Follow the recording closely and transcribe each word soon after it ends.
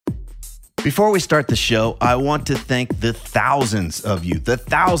Before we start the show, I want to thank the thousands of you,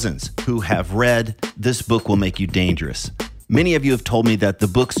 who have read This Book Will Make You Dangerous. Many of you have told me that the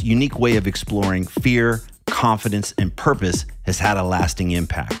book's unique way of exploring fear, confidence, and purpose has had a lasting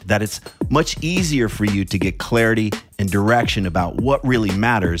impact, that it's much easier for you to get clarity and direction about what really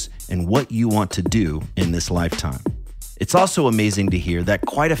matters and what you want to do in this lifetime. It's also amazing to hear that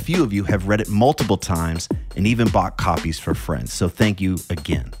quite a few of you have read it multiple times and even bought copies for friends, so thank you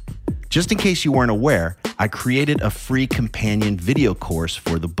again. Just in case you weren't aware, I created a free companion video course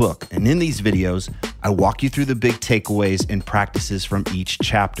for the book. And in these videos, I walk you through the big takeaways and practices from each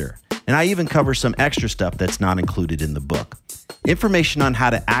chapter. And I even cover some extra stuff that's not included in the book. Information on how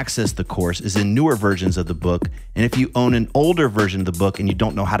to access the course is in newer versions of the book. And if you own an older version of the book and you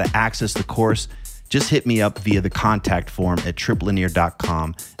don't know how to access the course, just hit me up via the contact form at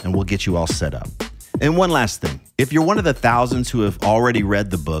tripplanier.com and we'll get you all set up. And one last thing, if you're one of the thousands who have already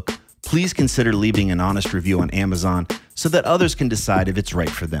read the book, please consider leaving an honest review on Amazon so that others can decide if it's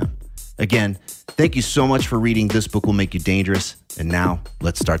right for them. Again, thank you so much for reading This Book Will Make You Dangerous. And now,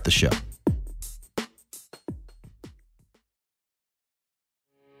 let's start the show.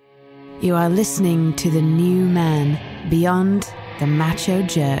 You are listening to the new man beyond the macho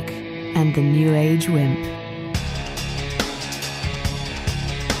jerk and the new age wimp.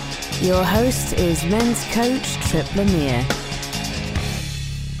 Your host is men's coach Tripp Lanier.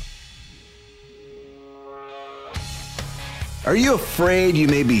 Are you afraid you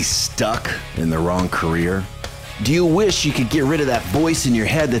may be stuck in the wrong career? Do you wish you could get rid of that voice in your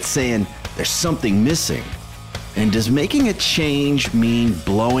head that's saying there's something missing? And does making a change mean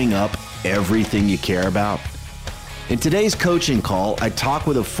blowing up everything you care about? In today's coaching call, I talk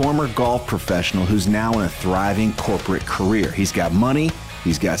with a former golf professional who's now in a thriving corporate career. He's got money,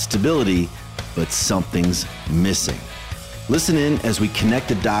 he's got stability, but something's missing. Listen in as we connect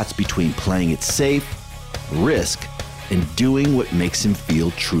the dots between playing it safe, risk, and doing what makes him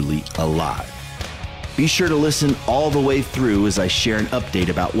feel truly alive. Be sure to listen all the way through as I share an update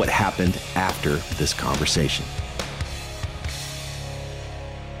about what happened after this conversation.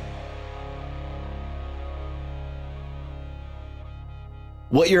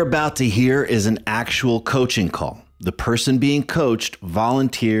 What you're about to hear is an actual coaching call. The person being coached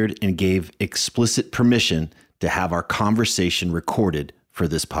volunteered and gave explicit permission to have our conversation recorded for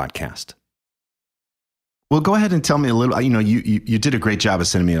this podcast. Well, go ahead and tell me a little. You did a great job of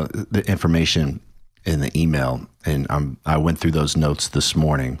sending me the information in the email, and I went through those notes this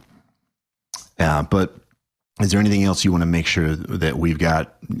morning. But is there anything else you want to make sure that we've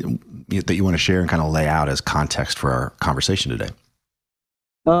got that you want to share and kind of lay out as context for our conversation today?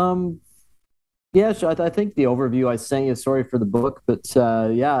 Yeah, sure. I think the overview I sent you. Sorry for the book, but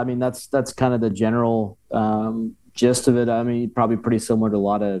yeah, I mean that's kind of the general gist of it. I mean, probably pretty similar to a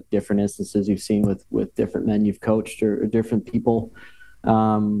lot of different instances you've seen with different men you've coached or different people.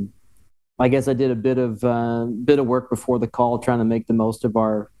 I guess I did a bit of work before the call, trying to make the most of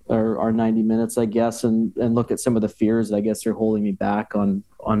our 90 minutes, I guess, and look at some of the fears that I guess are holding me back on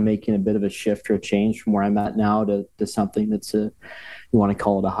making a bit of a shift or a change from where I'm at now to something that's you want to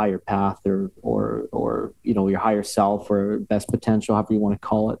call it a higher path or your higher self or best potential, however you want to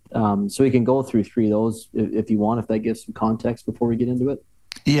call it. So we can go through three of those if you want, if that gives some context before we get into it.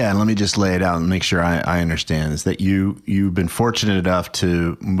 Yeah, and let me just lay it out and make sure I understand is that you've been fortunate enough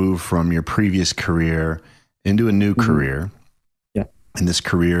to move from your previous career into a new career. Yeah. And this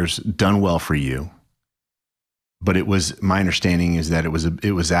career's done well for you. But it was, my understanding is that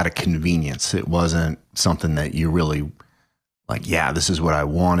it was out of convenience. It wasn't something that you really like, yeah, this is what I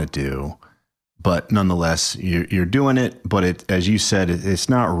want to do. But nonetheless, you're doing it. But as you said, it's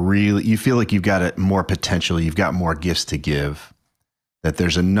not really, you feel like you've got more potential. You've got more gifts to give, that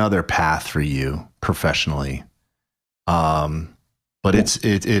there's another path for you professionally. But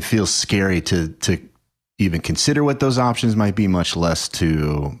it feels scary to even consider what those options might be, much less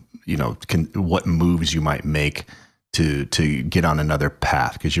to, what moves you might make to get on another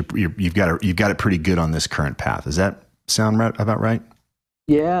path. Cause you've got it pretty good on this current path. Does that sound about right?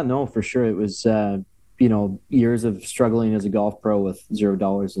 Yeah, no, for sure. It was, years of struggling as a golf pro with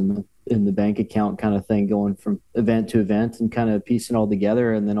 $0 in the bank account kind of thing, going from event to event and kind of piecing it all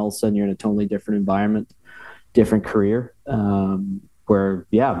together. And then all of a sudden you're in a totally different environment, different career, where,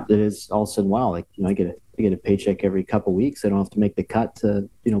 yeah, it is all of a sudden, wow, like, I get a paycheck every couple of weeks. I don't have to make the cut to,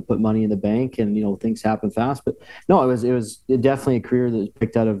 put money in the bank and, things happen fast. But no, it was definitely a career that was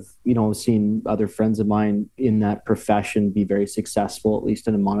picked out of, seeing other friends of mine in that profession be very successful, at least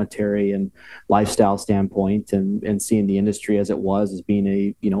in a monetary and lifestyle standpoint, and seeing the industry as it was as being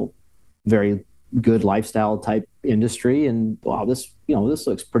a, very good lifestyle type industry. And wow, this, this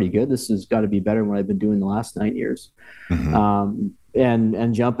looks pretty good. This has got to be better than what I've been doing the last 9 years.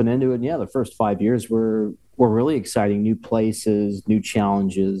 And jumping into it. And yeah, the first 5 years were really exciting. New places, new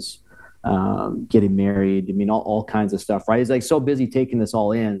challenges, getting married. I mean, all kinds of stuff, right? It's like so busy taking this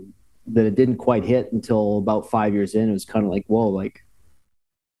all in that it didn't quite hit until about 5 years in. It was kind of like, whoa, like,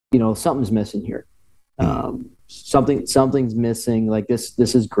 something's missing here. Something's missing. Like this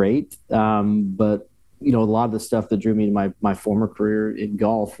is great. But a lot of the stuff that drew me to my former career in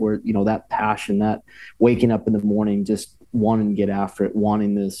golf, where, that passion, that waking up in the morning, just wanting to get after it,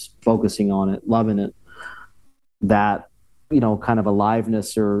 wanting this, focusing on it, loving it, that, kind of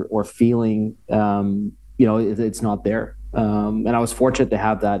aliveness or feeling, it's not there. And I was fortunate to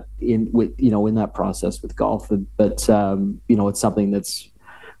have that in that process with golf, but it's something that's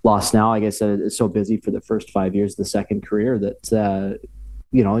lost now. Like I said, it's so busy for the first 5 years of the second career that,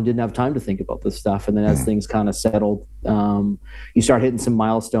 I didn't have time to think about this stuff. And then as things kind of settled, you start hitting some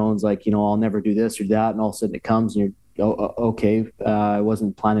milestones like, I'll never do this or that. And all of a sudden it comes and you're, okay, I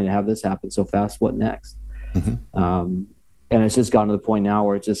wasn't planning to have this happen so fast. What next? And it's just gotten to the point now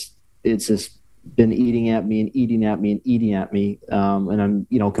where it's just been eating at me and eating at me and eating at me. And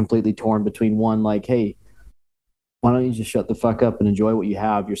I'm, completely torn between one, like, hey, why don't you just shut the fuck up and enjoy what you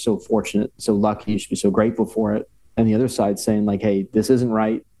have? You're so fortunate, so lucky. You should be so grateful for it. And the other side saying like, hey, this isn't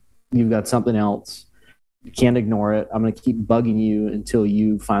right. You've got something else. You can't ignore it. I'm going to keep bugging you until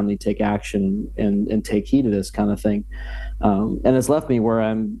you finally take action and take heed of this kind of thing. And it's left me where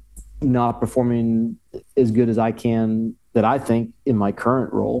I'm not performing as good as I can, that I think, in my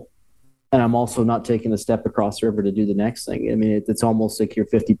current role. And I'm also not taking a step across the river to do the next thing. I mean, it's almost like you're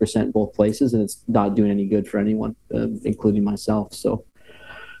 50% in both places, and it's not doing any good for anyone, including myself. So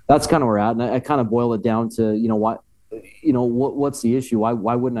that's kind of where we're at. And I kind of boil it down to, what's the issue? Why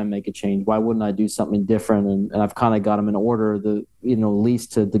wouldn't I make a change? Why wouldn't I do something different? And I've kind of got them in order, the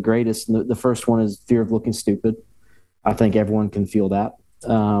least to the greatest. And the first one is fear of looking stupid. I think everyone can feel that.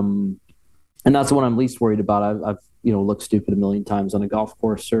 And that's the one I'm least worried about. I've looked stupid a million times on a golf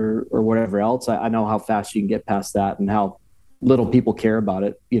course or whatever else. I know how fast you can get past that and how little people care about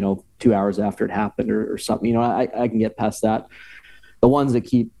it, 2 hours after it happened or something. I can get past that. The ones that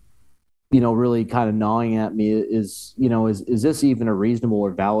keep, really kind of gnawing at me is this even a reasonable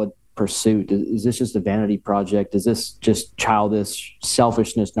or valid pursuit? Is this just a vanity project? Is this just childish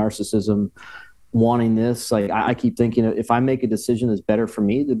selfishness, narcissism, wanting this? Like, I keep thinking, if I make a decision that's better for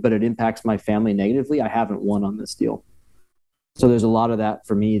me, but it impacts my family negatively, I haven't won on this deal. So there's a lot of that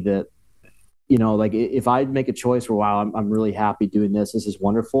for me that, like if I make a choice where, wow, I'm really happy doing this, this is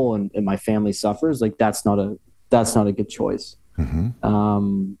wonderful, and my family suffers, like that's not a good choice.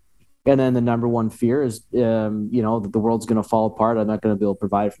 And then the number one fear is, that the world's going to fall apart. I'm not going to be able to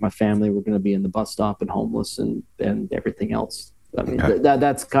provide for my family. We're going to be in the bus stop and homeless and everything else. I mean,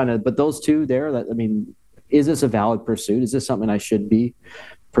 that's kind of, but those two there, is this a valid pursuit? Is this something I should be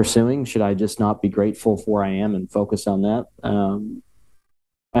pursuing? Should I just not be grateful for where I am and focus on that?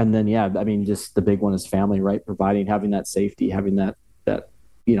 And then, just the big one is family, right? Providing, having that safety, having that,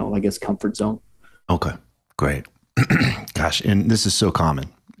 I guess, comfort zone. Okay, great. Gosh. And this is so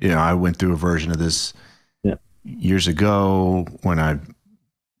common. I went through a version of this years ago when I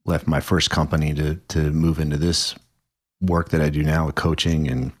left my first company to move into this work that I do now with coaching.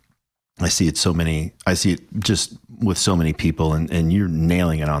 And I see it just with so many people, and you're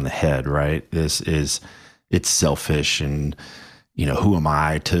nailing it on the head, right? It's selfish, and, who am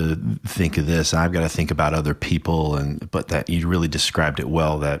I to think of this? I've got to think about other people. But that you really described it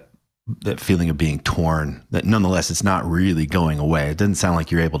well, that feeling of being torn, that nonetheless, it's not really going away. It doesn't sound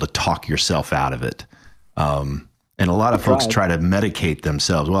like you're able to talk yourself out of it. And a lot of folks try to medicate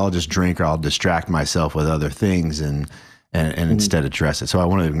themselves. Well, I'll just drink, or I'll distract myself with other things and instead address it. So I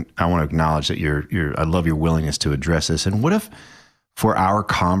want to acknowledge that I love your willingness to address this. And what if for our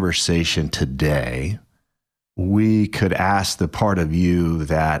conversation today, we could ask the part of you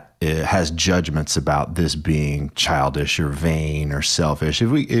that has judgments about this being childish or vain or selfish? If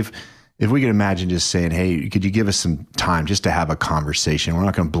we could imagine just saying, hey, could you give us some time just to have a conversation? We're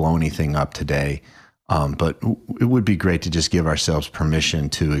not going to blow anything up today, but it would be great to just give ourselves permission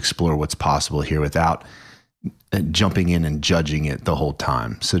to explore what's possible here without jumping in and judging it the whole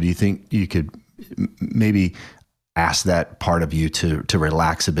time. So do you think you could maybe ask that part of you to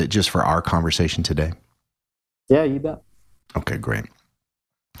relax a bit just for our conversation today? Yeah, you bet. Okay, great.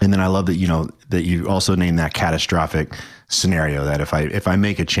 And then I love that, that you also named that catastrophic scenario, that if I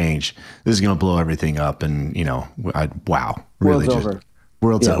make a change, this is going to blow everything up. And, wow. Really,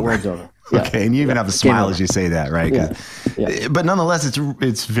 world's over. Yeah. Okay. And you even have a smile as you say that, right? Yeah. But nonetheless,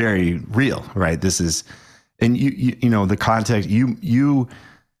 it's very real, right? And you know, the context, you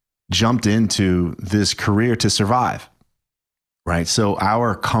jumped into this career to survive, right? So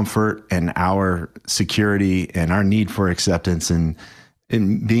our comfort and our security and our need for acceptance and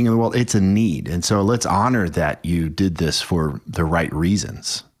being in the world, it's a need. And so let's honor that you did this for the right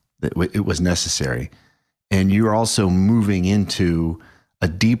reasons, that it was necessary. And you're also moving into a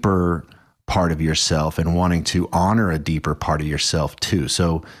deeper part of yourself and wanting to honor a deeper part of yourself too.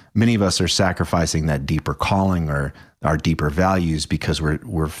 So many of us are sacrificing that deeper calling or our deeper values because we're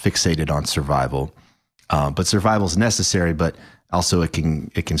fixated on survival. But survival is necessary, but also it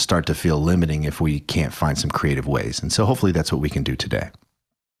can start to feel limiting if we can't find some creative ways. And so hopefully that's what we can do today.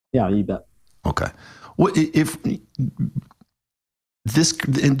 Yeah, you bet. Okay. Well, if this,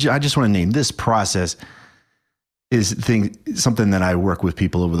 and I just want to name this process is something that I work with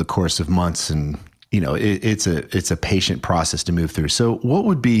people over the course of months, and you know, it's a patient process to move through. So what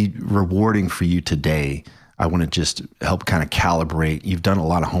would be rewarding for you today? I want to just help kind of calibrate. You've done a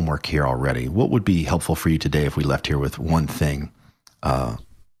lot of homework here already. What would be helpful for you today if we left here with one thing? What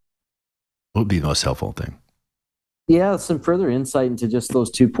would be the most helpful thing? Yeah, some further insight into just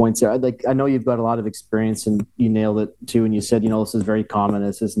those 2 points there. I know you've got a lot of experience, and you nailed it too. And you said, you know, this is very common.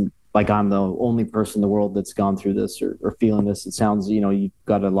 This isn't like I'm the only person in the world that's gone through this or feeling this. It sounds, you know, you've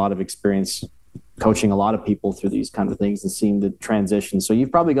got a lot of experience coaching a lot of people through these kind of things and seeing the transition. So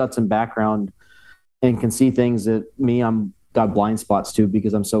you've probably got some background and can see things that I'm got blind spots to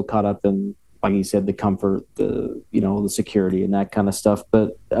because I'm so caught up in, like you said, the comfort, the security and that kind of stuff.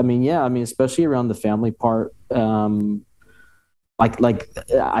 But especially around the family part, I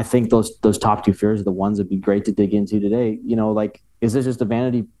think those top 2 fears are the ones that'd be great to dig into today. You know, like, is this just a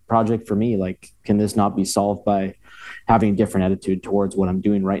vanity project for me? Like, can this not be solved by having a different attitude towards what I'm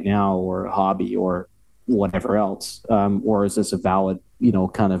doing right now, or a hobby, or whatever else? Or is this a valid,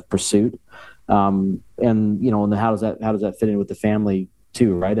 kind of pursuit? And how does that fit in with the family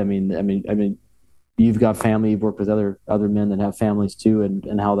too? Right. I mean, you've got family, you've worked with other men that have families too,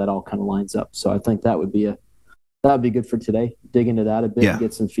 and how that all kind of lines up. So I think that would be good for today. Dig into that a bit, and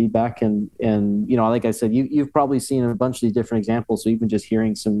get some feedback. And like I said, you've probably seen a bunch of these different examples. So even just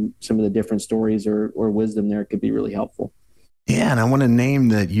hearing some of the different stories or wisdom there could be really helpful. Yeah. And I want to name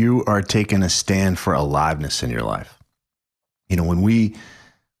that you are taking a stand for aliveness in your life. You know, when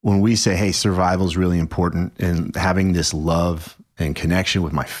we say, hey, survival is really important, and having this love and connection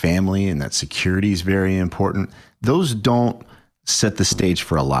with my family and that security is very important, those don't set the stage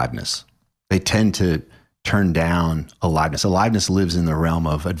for aliveness. They tend to turn down aliveness. Aliveness lives in the realm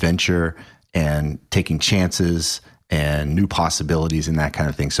of adventure and taking chances and new possibilities and that kind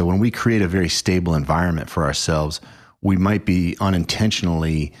of thing. So when we create a very stable environment for ourselves, we might be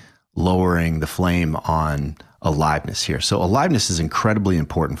unintentionally lowering the flame on aliveness here. So aliveness is incredibly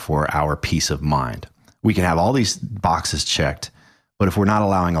important for our peace of mind. We can have all these boxes checked, but if we're not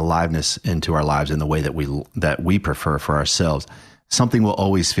allowing aliveness into our lives in the way that we prefer for ourselves, something will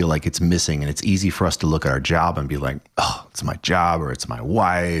always feel like it's missing. And it's easy for us to look at our job and be like, oh, it's my job, or it's my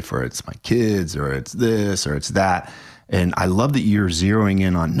wife, or it's my kids, or it's this, or it's that. And I love that you're zeroing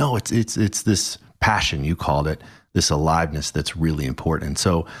in on, no, it's this passion, you called it, this aliveness that's really important.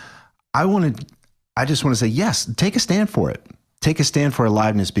 So I just want to say, yes, take a stand for it. Take a stand for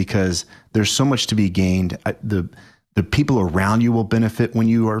aliveness, because there's so much to be gained. The people around you will benefit when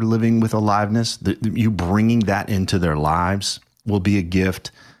you are living with aliveness. You bringing that into their lives will be a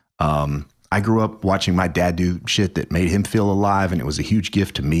gift. I grew up watching my dad do shit that made him feel alive, and it was a huge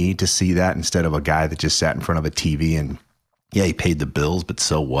gift to me to see that, instead of a guy that just sat in front of a TV and, yeah, he paid the bills, but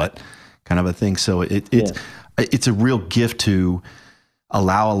so what, kind of a thing. So it's a real gift to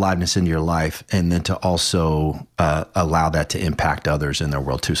allow aliveness into your life, and then to also allow that to impact others in their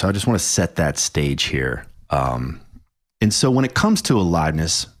world too. So I just want to set that stage here. And so when it comes to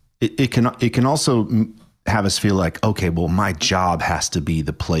aliveness, it can also have us feel like, okay, well, my job has to be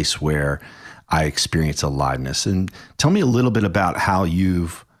the place where I experience aliveness. And tell me a little bit about how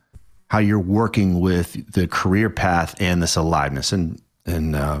you're working with the career path and this aliveness. And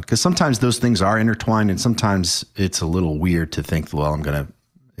because sometimes those things are intertwined, and sometimes it's a little weird to think, well, I'm going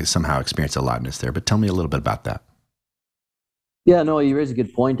to somehow experience aliveness there. But tell me a little bit about that. Yeah, no, you raise a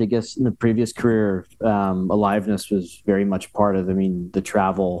good point. I guess in the previous career, aliveness was very much part of, the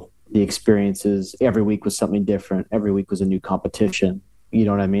travel, the experiences. Every week was something different. Every week was a new competition. You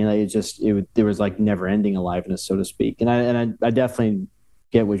know what I mean? There was like never ending aliveness, so to speak. And I definitely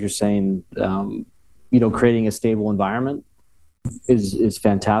get what you're saying. Creating a stable environment is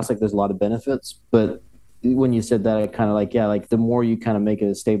fantastic. There's a lot of benefits, but when you said that, I kind of like the more you kind of make it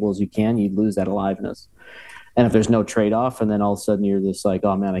as stable as you can, you lose that aliveness. And if there's no trade-off, and then all of a sudden you're just like,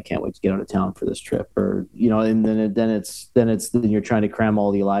 oh man, I can't wait to get out of town for this trip, or and then you're trying to cram all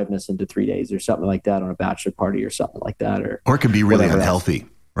the aliveness into 3 days or something like that on a bachelor party or something like that, or it can be really unhealthy, else.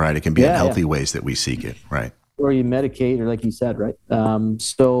 Right? It can be unhealthy ways that we seek it, right? Or you medicate, or like you said, right?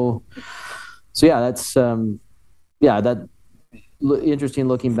 So yeah, that's that interesting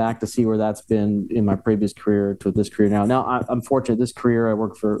looking back to see where that's been in my previous career to this career now. Now I'm fortunate. This career, I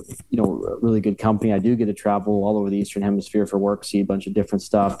work for a really good company. I do get to travel all over the Eastern Hemisphere for work, see a bunch of different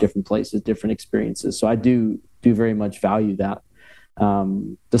stuff, different places, different experiences. So I do very much value that.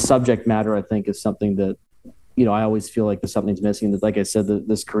 The subject matter, I think, is something that I always feel like there's something's missing. That, like I said,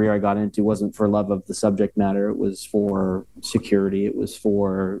 this career I got into wasn't for love of the subject matter. It was for security. It was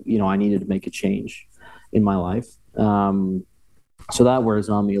for I needed to make a change in my life. So that wears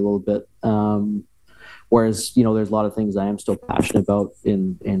on me a little bit. Whereas, there's a lot of things I am still passionate about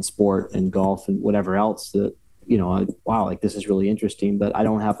in sport and golf and whatever else that, this is really interesting, but I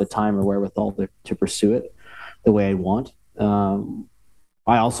don't have the time or wherewithal to pursue it the way I want.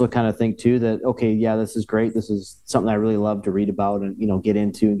 I also kind of think too that, okay, yeah, this is great. This is something I really love to read about and, get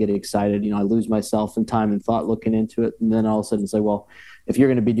into and get excited. I lose myself in time and thought looking into it. And then all of a sudden it's like, well, if you're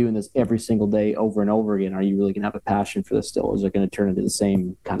going to be doing this every single day over and over again, are you really going to have a passion for this still? Or is it going to turn into the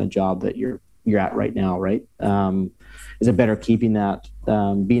same kind of job that you're at right now, right? Is it better keeping that,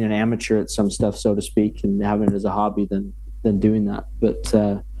 being an amateur at some stuff, so to speak, and having it as a hobby than doing that? But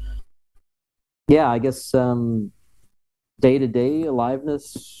yeah, I guess day-to-day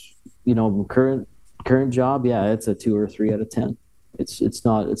aliveness, current job, yeah, it's a 2 or 3 out of 10. It's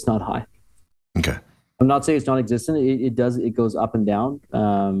not high. Okay. I'm not saying it's non-existent. It goes up and down,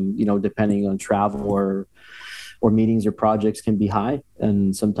 depending on travel or meetings or projects can be high.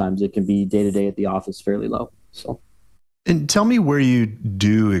 And sometimes it can be day-to-day at the office fairly low. So. And tell me where you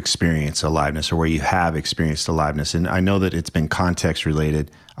do experience aliveness or where you have experienced aliveness. And I know that it's been context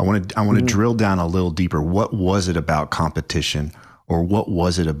related. I want to drill down a little deeper. What was it about competition, or what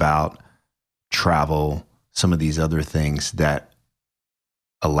was it about travel, some of these other things that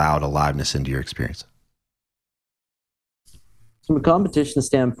allowed aliveness into your experience? From a competition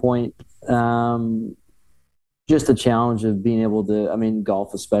standpoint, just the challenge of being able to,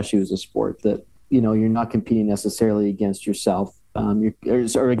 golf especially was a sport that, you're not competing necessarily against yourself,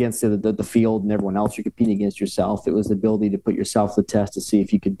 or against the field and everyone else. You're competing against yourself. It was the ability to put yourself to the test to see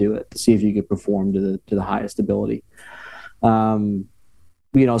if you could do it, to see if you could perform to the highest ability. So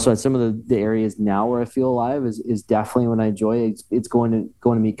at some of the areas now where I feel alive is definitely when I enjoy it. It's going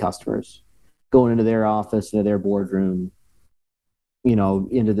to meet customers, going into their office, into their boardroom,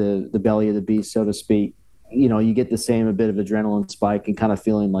 into the belly of the beast, so to speak. You get the same a bit of adrenaline spike and kind of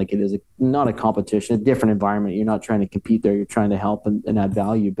feeling like it is not a competition, a different environment. You're not trying to compete there. You're trying to help and add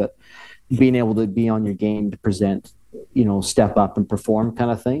value, but being able to be on your game to present, step up and perform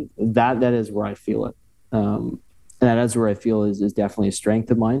kind of thing. That is where I feel it. And that is where I feel is definitely a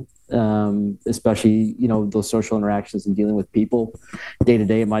strength of mine. Especially, those social interactions and dealing with people day to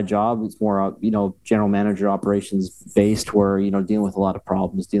day at my job. It's more, general manager operations based where, dealing with a lot of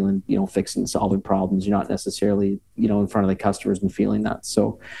problems, fixing, solving problems. You're not necessarily, in front of the customers and feeling that.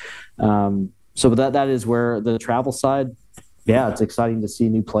 So that is where the travel side, yeah, it's exciting to see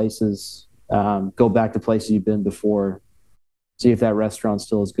new places, go back to places you've been before, see if that restaurant's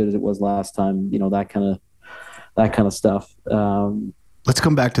still as good as it was last time, that kind of stuff. Let's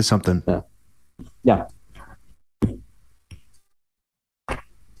come back to something. Yeah.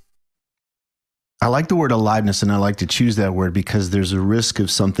 I like the word aliveness, and I like to choose that word because there's a risk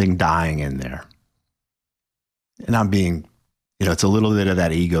of something dying in there. And I'm being, it's a little bit of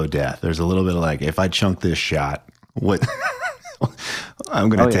that ego death. There's a little bit of like, if I chunk this shot, what I'm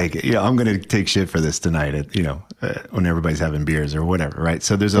going to take it. I'm going to take shit for this tonight when everybody's having beers or whatever. Right.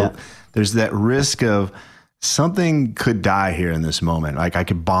 So there's that risk of, something could die here in this moment. Like I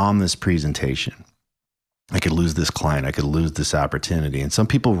could bomb this presentation. I could lose this client. I could lose this opportunity. And some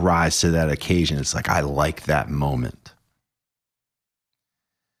people rise to that occasion. It's like, I like that moment.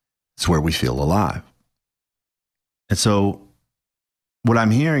 It's where we feel alive. And so what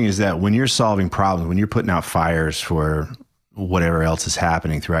I'm hearing is that when you're solving problems, when you're putting out fires for whatever else is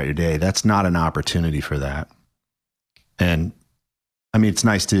happening throughout your day, that's not an opportunity for that. And it's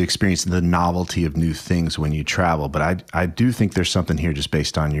nice to experience the novelty of new things when you travel, but I do think there's something here just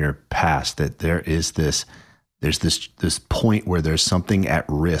based on your past that there's this point where there's something at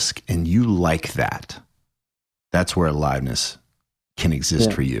risk and you like that. That's where aliveness can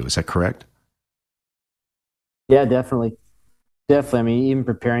exist for you. Is that correct? Yeah, definitely. Definitely. I mean, even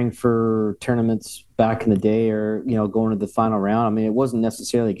preparing for tournaments back in the day or, going to the final round, I mean, it wasn't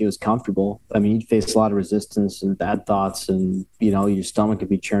necessarily like it was comfortable. I mean, you'd face a lot of resistance and bad thoughts and, your stomach could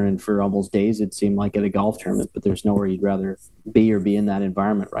be churning for almost days, it seemed like at a golf tournament, but there's nowhere you'd rather be or be in that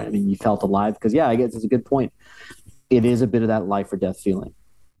environment, right? I mean, you felt alive because, yeah, I guess it's a good point. It is a bit of that life or death feeling.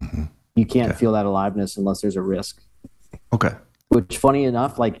 Mm-hmm. You can't feel that aliveness unless there's a risk. Okay. Which, funny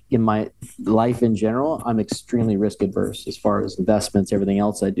enough, like in my life in general, I'm extremely risk adverse as far as investments, everything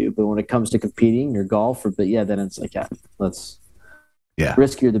else I do. But when it comes to competing or golf, then it's like, let's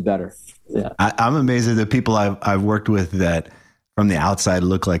riskier the better. Yeah, I'm amazed at the people I've worked with that from the outside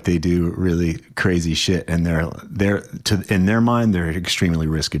look like they do really crazy shit, and in their mind they're extremely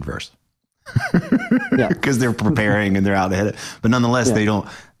risk adverse. Because they're preparing and they're out ahead. But nonetheless,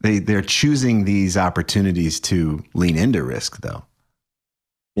 they're choosing these opportunities to lean into risk, though.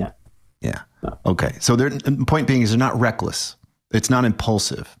 Yeah. Okay. So the point being is they're not reckless. It's not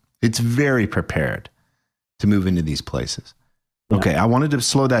impulsive. It's very prepared to move into these places. Okay. I wanted to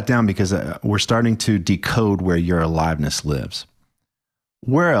slow that down because we're starting to decode where your aliveness lives.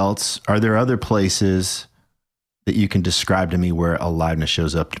 Where else are there other places that you can describe to me where aliveness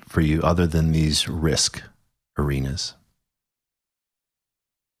shows up for you other than these risk arenas?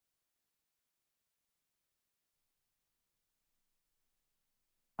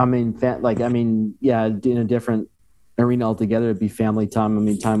 I mean, in a different arena altogether, it'd be family time. I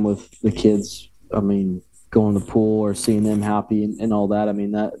mean, time with the kids. I mean, going to the pool or seeing them happy and all that. I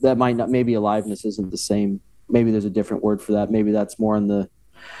mean, that might not, maybe aliveness isn't the same. Maybe there's a different word for that. Maybe that's more on the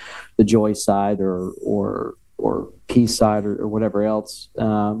joy side or peace side or whatever else.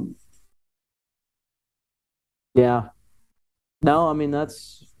 No, I mean,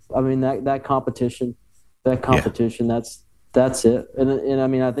 that competition, that's it. And I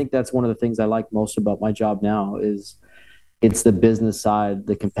mean, I think that's one of the things I like most about my job now is it's the business side,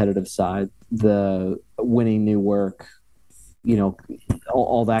 the competitive side, the winning new work,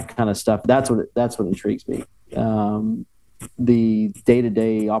 all that kind of stuff. That's what intrigues me. The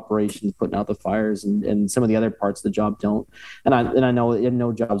day-to-day operations, putting out the fires and some of the other parts of the job don't. And I know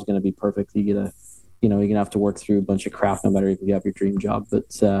no job's going to be perfect. You're going to have to work through a bunch of crap no matter if you have your dream job. But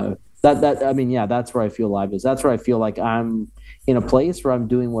that's where I feel alive is. That's where I feel like I'm in a place where I'm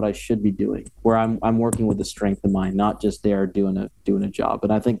doing what I should be doing, where I'm working with the strength of mind, not just there doing a job.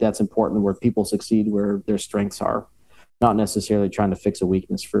 And I think that's important where people succeed where their strengths are, not necessarily trying to fix a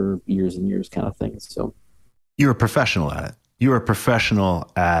weakness for years and years kind of things. So you're a professional at it. You're a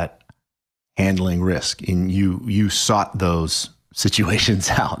professional at handling risk, and you sought those situations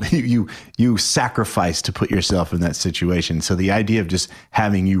out. You sacrifice to put yourself in that situation. So the idea of just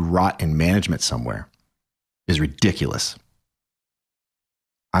having you rot in management somewhere is ridiculous.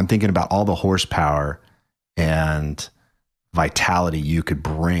 I'm thinking about all the horsepower and vitality you could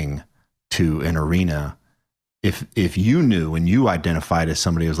bring to an arena if you knew and you identified as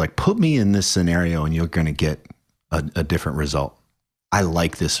somebody who was like, put me in this scenario and you're going to get a different result. I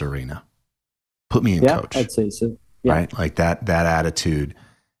like this arena. Put me in, coach. I'd say so. Yeah. Right? Like that attitude.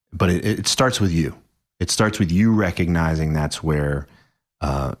 But it starts with you. It starts with you recognizing that's where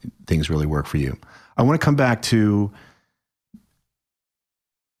things really work for you. I want to come back to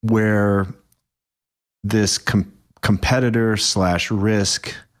where this competitor /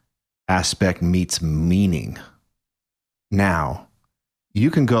 risk aspect meets meaning. Now, you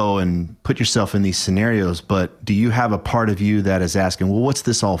can go and put yourself in these scenarios, but do you have a part of you that is asking, well, what's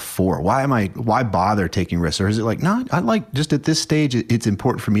this all for? Why bother taking risks? Or is it like, no, I like just at this stage, it's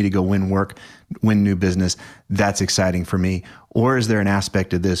important for me to go win work, win new business. That's exciting for me. Or is there an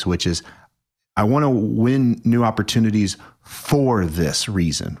aspect of this, which is, I want to win new opportunities for this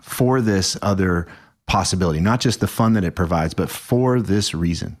reason, for this other possibility, not just the fun that it provides, but for this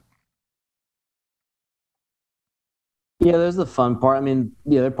reason? Yeah, there's the fun part. I mean,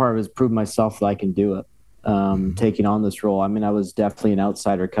 the other part of it is prove myself that I can do it. Taking on this role. I mean, I was definitely an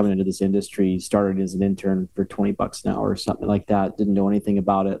outsider coming into this industry, started as an intern for $20 an hour or something like that. Didn't know anything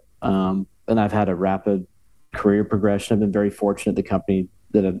about it. And I've had a rapid career progression. I've been very fortunate. The company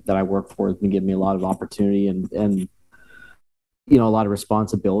that I work for has been giving me a lot of opportunity and a lot of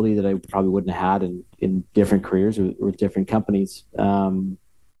responsibility that I probably wouldn't have had in different careers or different companies.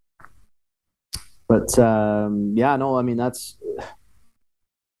 But I mean, that's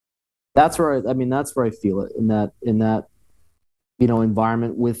where I feel it in that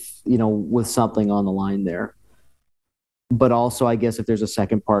environment with something on the line there. But also, I guess if there's a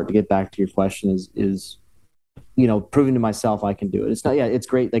second part to get back to your question is proving to myself I can do it. It's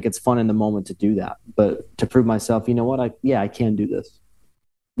great. Like, it's fun in the moment to do that, but to prove myself, I can do this.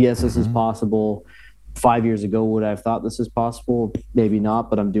 Yes, this is possible. 5 years ago, would I have thought this is possible? Maybe not,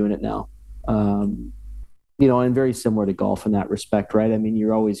 but I'm doing it now. And very similar to golf in that respect, right? I mean,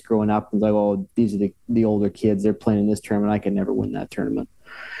 you're always growing up and like, oh, these are the older kids. They're playing in this tournament. I can never win that tournament.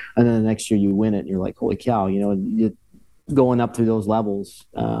 And then the next year you win it and you're like, holy cow, you going up through those levels,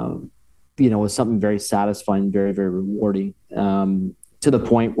 was something very satisfying, very, very rewarding, to the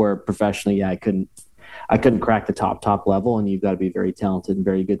point where professionally, yeah, I couldn't crack the top level, and you've got to be very talented and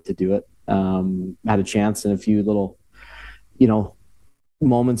very good to do it. Had a chance in a few little,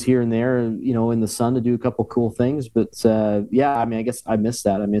 moments here and there, in the sun to do a couple cool things. But yeah, I mean, I guess I missed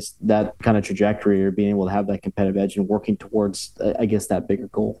that. I missed that kind of trajectory, or being able to have that competitive edge and working towards, I guess, that bigger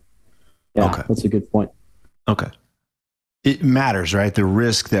goal. Yeah, okay. That's a good point. Okay. It matters, right? The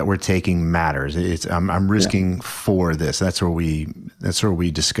risk that we're taking matters. I'm risking for this. That's where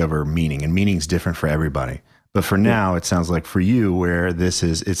we discover meaning, and meaning's different for everybody. But for now, it sounds like for you, where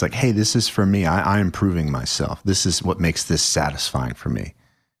it's like, hey, this is for me. I'm improving myself. This is what makes this satisfying for me,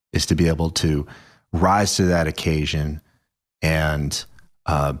 is to be able to rise to that occasion and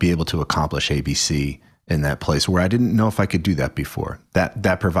be able to accomplish ABC in that place where I didn't know if I could do that before.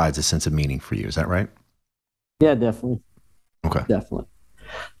 That provides a sense of meaning for you. Is that right? Yeah, definitely. Okay. Definitely.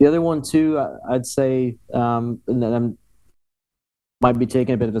 The other one too, I'd say, and then might be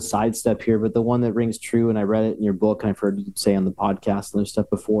taking a bit of a sidestep here, but the one that rings true, and I read it in your book, and I've heard you say on the podcast and other stuff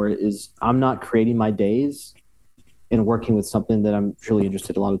before, is I'm not creating my days and working with something that I'm truly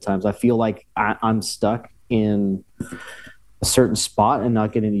interested in. A lot of times I feel like I'm stuck in a certain spot and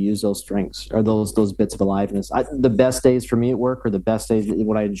not getting to use those strengths or those bits of aliveness. The best days for me at work, or the best days,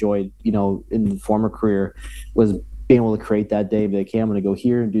 what I enjoyed, in the former career, was being able to create that day, be like, okay, I'm going to go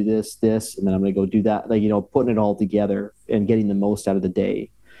here and do this, and then I'm going to go do that. Like, putting it all together and getting the most out of the day,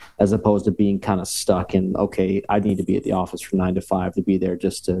 as opposed to being kind of stuck in, okay, I need to be at the office from 9 to 5 to be there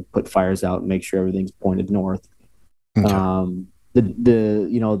just to put fires out and make sure everything's pointed north. Okay.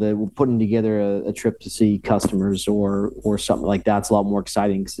 The putting together a trip to see customers or something like that's a lot more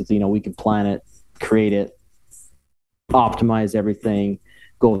exciting, because we can plan it, create it, optimize everything,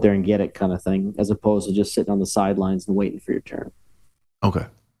 go out there and get it, kind of thing, as opposed to just sitting on the sidelines and waiting for your turn. Okay.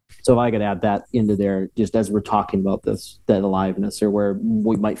 So if I could add that into there, just as we're talking about this, that aliveness, or where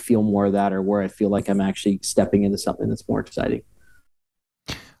we might feel more of that, or where I feel like I'm actually stepping into something that's more exciting.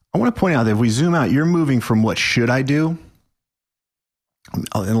 I want to point out that if we zoom out, you're moving from what should I do? And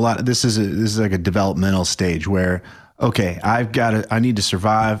this is like a developmental stage where, okay, I need to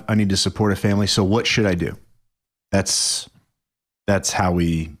survive. I need to support a family. So what should I do? That's how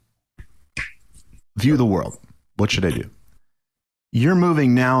we view the world. What should I do? You're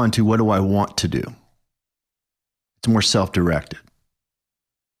moving now into, what do I want to do? It's more self-directed.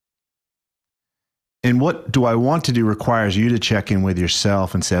 And what do I want to do requires you to check in with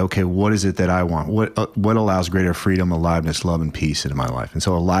yourself and say, okay, what is it that I want? What allows greater freedom, aliveness, love, and peace in my life? And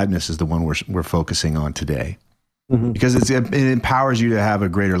so aliveness is the one we're focusing on today, because it empowers you to have a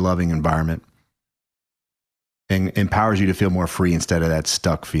greater loving environment, and empowers you to feel more free instead of that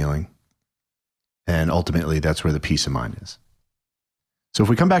stuck feeling. And ultimately, that's where the peace of mind is. So if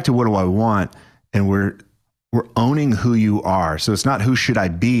we come back to what do I want, and we're owning who you are. So it's not who should I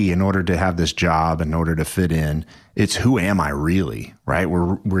be in order to have this job, in order to fit in. It's who am I really, right?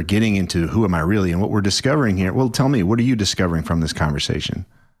 We're getting into who am I really, and what we're discovering here. Well, tell me, what are you discovering from this conversation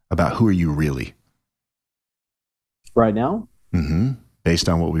about who are you really? Right now? Based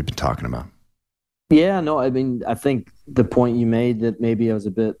on what we've been talking about. Yeah, no, I mean, I think the point you made, that maybe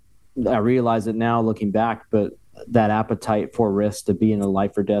I realize it now looking back, but that appetite for risk, to be in a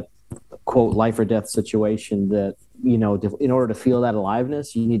life or death, quote, life or death situation, that, in order to feel that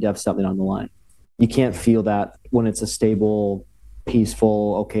aliveness, you need to have something on the line. You can't feel that when it's a stable,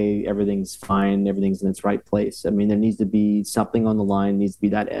 peaceful, okay, everything's fine, everything's in its right place. I mean, there needs to be something on the line, needs to be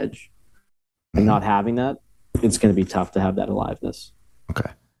that edge. And not having that, it's going to be tough to have that aliveness. Okay.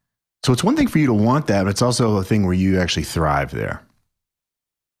 So it's one thing for you to want that, but it's also a thing where you actually thrive there.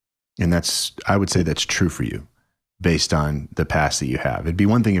 And I would say that's true for you based on the past that you have. It'd be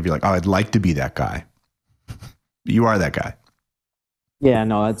one thing if you're like, oh, I'd like to be that guy. You are that guy. Yeah,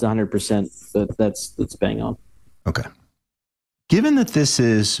 no, that's 100%. That's bang on. Okay. Given that this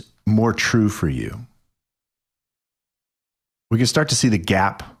is more true for you, we can start to see the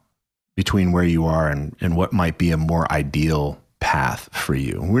gap between where you are and what might be a more ideal path for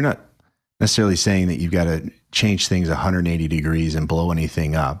you. We're not necessarily saying that you've got to change things 180 degrees and blow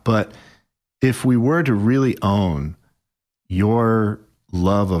anything up. But if we were to really own your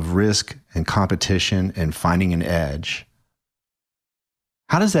love of risk and competition and finding an edge,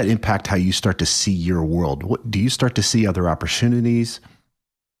 how does that impact how you start to see your world? Do you start to see other opportunities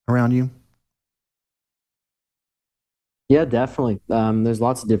around you? Yeah, definitely. There's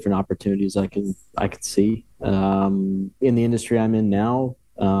lots of different opportunities I could see in the industry I'm in now.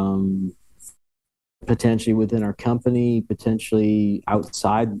 Potentially within our company, potentially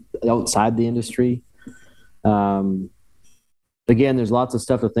outside the industry. Um, Again, there's lots of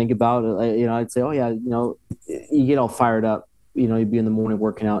stuff to think about. I'd say, oh yeah, you get all fired up. You'd be in the morning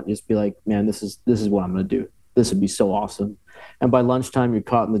working out and just be like, man, this is what I'm gonna do. This would be so awesome. And by lunchtime, you're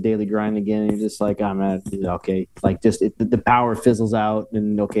caught in the daily grind again. And you're just like, I'm okay. Like the power fizzles out,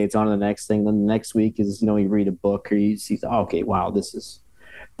 and okay, it's on to the next thing. Then the next week is you read a book or you see, oh, okay, wow, this is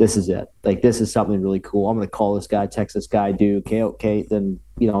it. Like this is something really cool. I'm gonna call this guy, text this guy, do okay. Then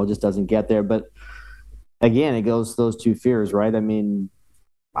it just doesn't get there, but again, it goes to those two fears, right? I mean,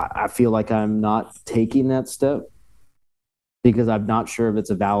 I feel like I'm not taking that step because I'm not sure if it's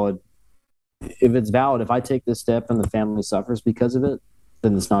valid. If it's valid, if I take this step and the family suffers because of it,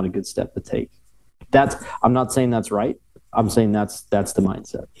 then it's not a good step to take. I'm not saying that's right. I'm saying that's the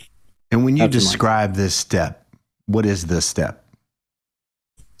mindset. And when you describe this step, what is this step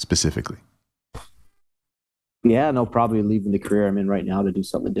specifically? Yeah, no, probably leaving the career I'm in right now to do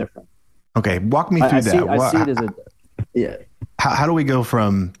something different. Okay, walk me through that. I see it as yeah. How do we go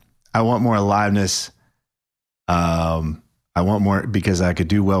from I want more aliveness, I want more because I could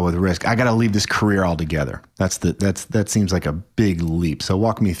do well with risk. I got to leave this career altogether. That seems like a big leap. So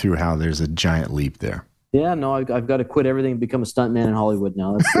walk me through how there's a giant leap there. Yeah, no, I've got to quit everything and become a stuntman in Hollywood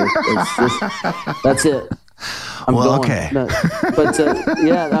now. That's it. I'm going. Okay. No, but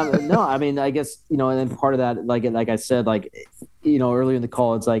no, I mean, I guess, and then part of that, like I said, earlier in the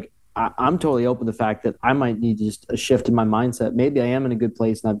call, it's like, I'm totally open to the fact that I might need just a shift in my mindset. Maybe I am in a good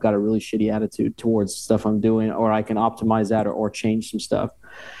place and I've got a really shitty attitude towards stuff I'm doing, or I can optimize that or change some stuff.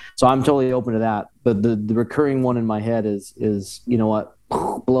 So I'm totally open to that. But the recurring one in my head is, you know what,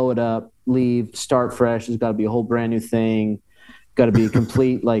 blow it up, leave, start fresh. There's got to be a whole brand new thing. Got to be a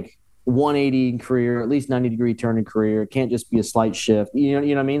complete 180 career, at least 90-degree turn in career. It can't just be a slight shift. You know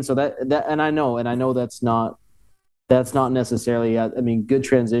what I mean? So that and I know that's not necessarily, I mean, good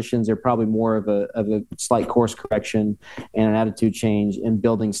transitions are probably more of a slight course correction and an attitude change and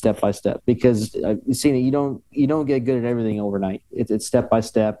building step by step, because you see, you don't get good at everything overnight. It's step by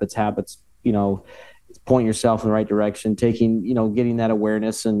step, it's habits, point yourself in the right direction, taking, getting that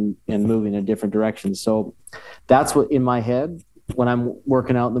awareness and moving in different directions. So that's what in my head, when I'm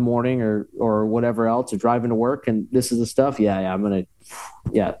working out in the morning or whatever else, or driving to work, and this is the stuff. I'm going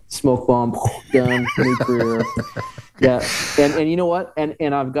to, smoke bomb, done, new career. Yeah. And you know what?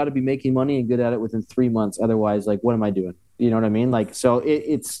 And I've got to be making money and good at it within 3 months. Otherwise, what am I doing? You know what I mean? So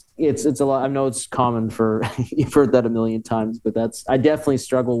it's a lot. I know it's common for, you've heard that a million times, but I definitely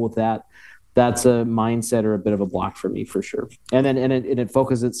struggle with that. That's a mindset or a bit of a block for me, for sure. And then it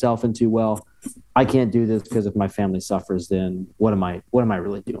focuses itself into, well, I can't do this because if my family suffers, then what am I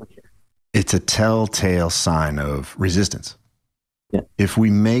really doing here? It's a telltale sign of resistance. Yeah. If we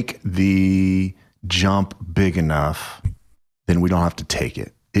make the jump big enough, then we don't have to take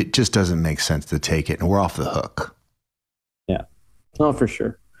it. It just doesn't make sense to take it, and we're off the hook. Yeah. No, for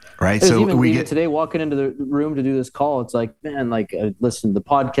sure. Right. So even today, walking into the room to do this call, it's like, man, I listened to the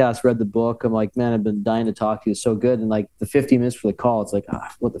podcast, read the book. I'm like, man, I've been dying to talk to you. It's so good. And the 50 minutes for the call, it's like,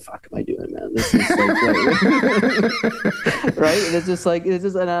 what the fuck am I doing, man? This is right.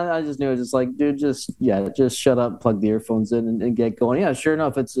 And and I just knew it was just like, dude, just shut up, plug the earphones in and get going. Yeah, sure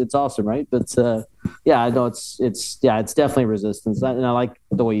enough, it's awesome. Right. But I know it's definitely resistance. And I like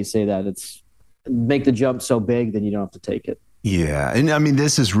the way you say that. It's make the jump so big, then you don't have to take it. Yeah. And I mean,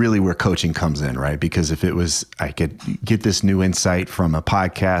 this is really where coaching comes in, right? Because if it was, I could get this new insight from a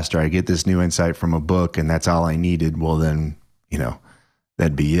podcast, or I get this new insight from a book, and that's all I needed, well, then,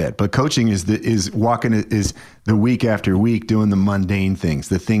 that'd be it. But coaching is the week after week doing the mundane things,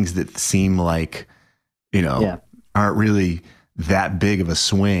 the things that seem like, aren't really that big of a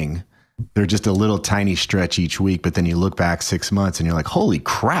swing. They're just a little tiny stretch each week. But then you look back 6 months and you're like, holy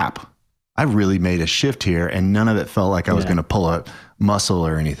crap, I really made a shift here, and none of it felt like I was going to pull a muscle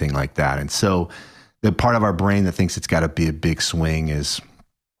or anything like that. And so the part of our brain that thinks it's got to be a big swing is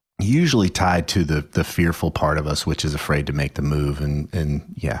usually tied to the fearful part of us, which is afraid to make the move.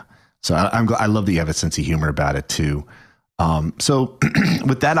 And yeah, so I love that you have a sense of humor about it too. So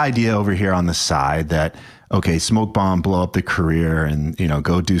with that idea over here on the side that, okay, smoke bomb, blow up the career, and,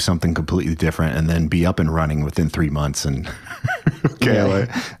 go do something completely different, and then be up and running within 3 months. And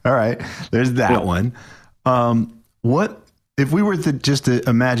all right, there's that one. What if we were to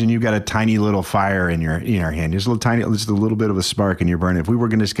imagine you've got a tiny little fire in your hand, just a little bit of a spark in your burn. If we were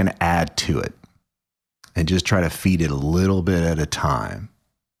just going to add to it and just try to feed it a little bit at a time,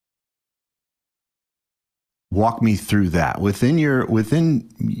 walk me through that within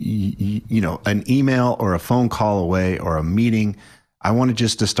an email or a phone call away or a meeting. I want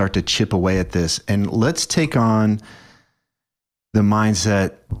just to start to chip away at this, and let's take on the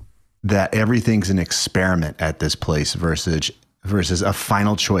mindset that everything's an experiment at this place versus a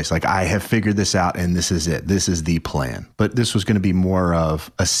final choice. Like, I have figured this out and this is it. This is the plan. But this was going to be more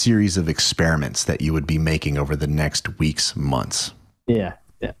of a series of experiments that you would be making over the next weeks, months. Yeah.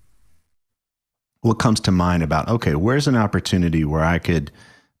 Yeah. What comes to mind about, okay, where's an opportunity where I could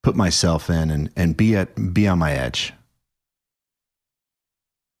put myself in and be on my edge?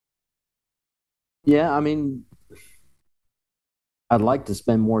 Yeah. I mean, I'd like to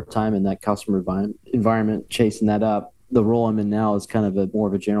spend more time in that customer environment, chasing that up. The role I'm in now is kind of more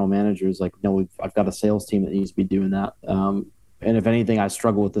of a general manager. Is like, no, I've got a sales team that needs to be doing that. And if anything, I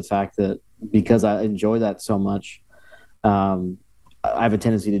struggle with the fact that because I enjoy that so much, I have a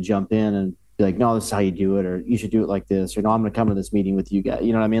tendency to jump in and be like, no, this is how you do it, or you should do it like this, or no, I'm going to come to this meeting with you guys.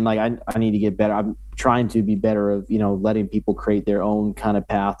 You know what I mean? Like, I need to get better. I'm trying to be better of, letting people create their own kind of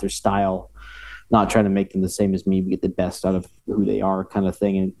path or style, not trying to make them the same as me, but get the best out of who they are, kind of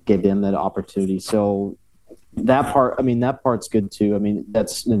thing, and give them that opportunity. So that part's good too. I mean,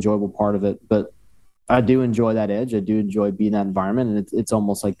 that's an enjoyable part of it, but I do enjoy that edge. I do enjoy being in that environment. And it's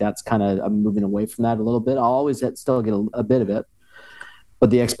almost like that's kind of, I'm moving away from that a little bit. I'll always still get a bit of it, but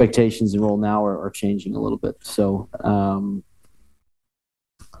the expectations and role now are changing a little bit. So,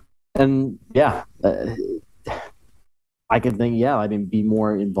 and yeah, I can think, be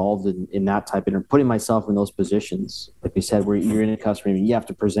more involved in that type of, putting myself in those positions. Like you said, where you're in a customer meeting, you have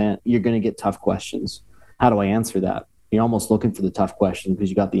to present, you're going to get tough questions. How do I answer that? You're almost looking for the tough question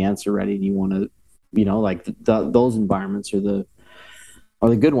because you got the answer ready and you want to, those environments are the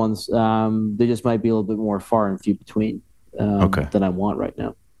good ones. They just might be a little bit more far and few between than I want right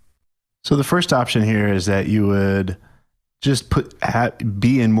now. So the first option here is that you would just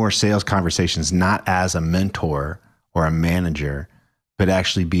be in more sales conversations, not as a mentor or a manager, but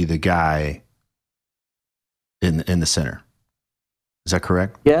actually be the guy in the center. Is that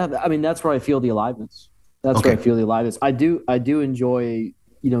correct? Yeah, I mean, that's where I feel the aliveness. Where I feel the aliveness. I do enjoy,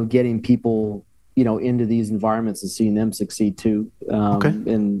 getting people, into these environments and seeing them succeed too.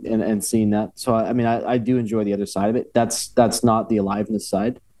 And seeing that. So, I do enjoy the other side of it. That's not the aliveness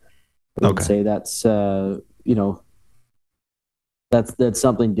side. I would say that's, that's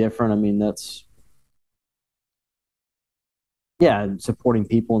something different. I mean, that's, supporting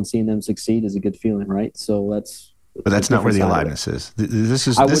people and seeing them succeed is a good feeling, right? So but that's not where the aliveness is. This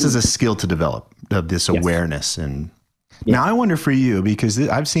is a skill to develop, this awareness. And now I wonder for you, because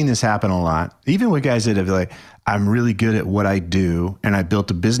I've seen this happen a lot, even with guys that have like, I'm really good at what I do and I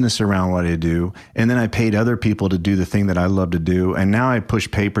built a business around what I do. And then I paid other people to do the thing that I love to do. And now I push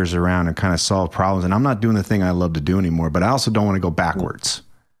papers around and kind of solve problems. And I'm not doing the thing I love to do anymore, but I also don't want to go backwards.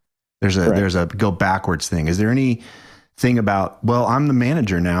 There's a go backwards thing. Is there anything about, well, I'm the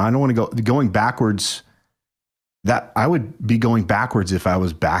manager now, I don't want to going backwards? That I would be going backwards if I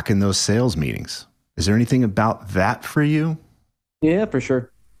was back in those sales meetings. Is there anything about that for you? Yeah, for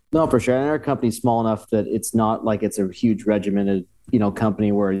sure. No, for sure. And our company's small enough that it's not like it's a huge regimented,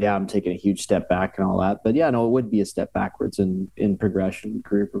 company where, I'm taking a huge step back and all that. But it would be a step backwards in progression,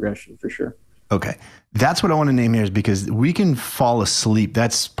 career progression for sure. Okay. That's what I want to name here, is because we can fall asleep.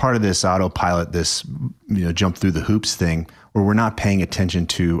 That's part of this autopilot, this, jump through the hoops thing, where we're not paying attention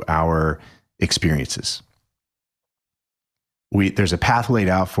to our experiences. There's a path laid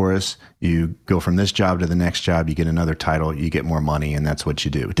out for us. You go from this job to the next job, you get another title, you get more money, and that's what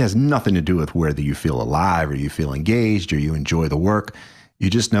you do. It has nothing to do with whether you feel alive or you feel engaged or you enjoy the work. You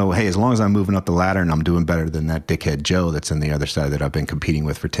just know, hey, as long as I'm moving up the ladder and I'm doing better than that dickhead Joe that's on the other side that I've been competing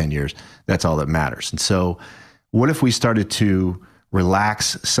with for 10 years, that's all that matters. And so what if we started to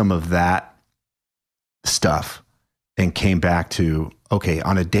relax some of that stuff and came back to, okay,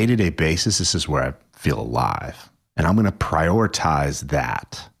 on a day-to-day basis, this is where I feel alive. And I'm going to prioritize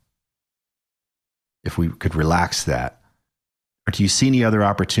that. If we could relax that. Or do you see any other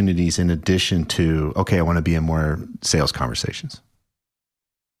opportunities in addition to, okay, I want to be in more sales conversations?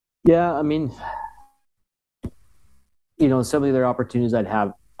 Yeah, I mean, some of the other opportunities I'd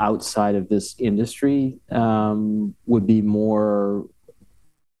have outside of this industry would be more,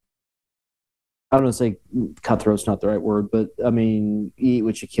 I don't want to say cutthroat's not the right word, but I mean, eat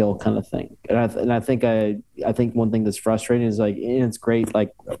what you kill kind of thing. And I think one thing that's frustrating is like, and it's great,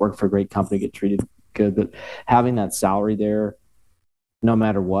 like I work for a great company, get treated good, but having that salary there, no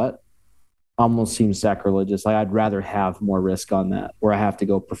matter what, almost seems sacrilegious. Like I'd rather have more risk on that, where I have to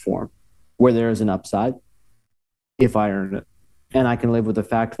go perform, where there is an upside if I earn it. and I can live with the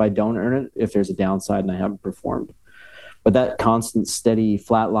fact if I don't earn it, if there's a downside and I haven't performed. But that constant, steady,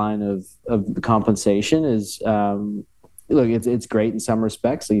 flat line of the compensation is, look, it's great in some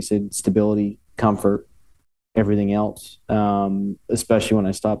respects. Like you said, stability, comfort, everything else. Especially when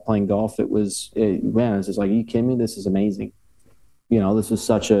I stopped playing golf, man, it's just like, are you kidding me? This is amazing. This is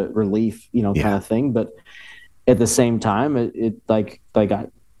such a relief, kind of thing. But at the same time,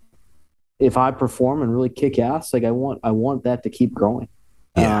 if I perform and really kick ass, like I want that to keep growing.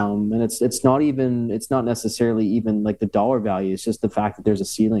 Yeah. And it's not necessarily even like the dollar value. It's just the fact that there's a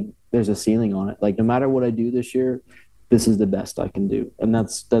ceiling on it. Like no matter what I do this year, this is the best I can do. And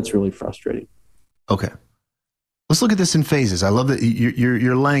that's really frustrating. Okay. Let's look at this in phases. I love that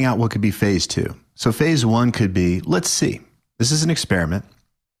you're laying out what could be phase 2. So phase 1 could be, let's see, this is an experiment.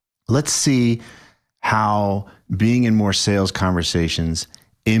 Let's see how being in more sales conversations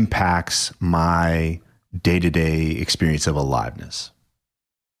impacts my day-to-day experience of aliveness.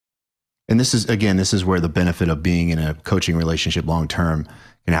 And this is where the benefit of being in a coaching relationship long-term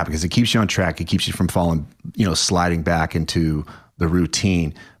can happen, because it keeps you on track. It keeps you from falling, sliding back into the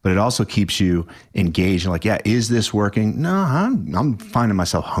routine, but it also keeps you engaged and like, yeah, is this working? No, I'm finding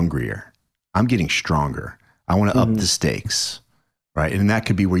myself hungrier. I'm getting stronger. I want to up the stakes, right? And that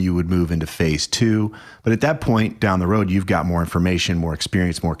could be where you would move into phase 2. But at that point down the road, you've got more information, more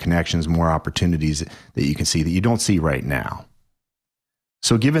experience, more connections, more opportunities that you can see that you don't see right now.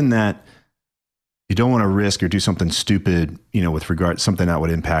 So given that you don't want to risk or do something stupid, with regard to something that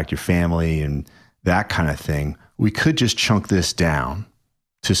would impact your family and that kind of thing, we could just chunk this down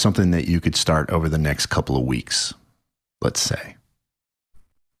to something that you could start over the next couple of weeks, let's say.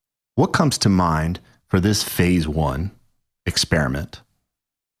 What comes to mind for this phase 1 experiment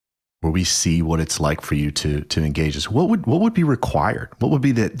where we see what it's like for you to engage us? What would be required? What would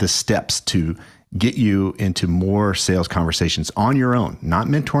be the steps to get you into more sales conversations on your own, not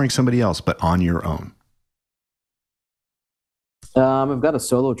mentoring somebody else, but on your own? I've got a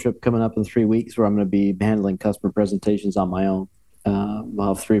solo trip coming up in 3 weeks where I'm going to be handling customer presentations on my own.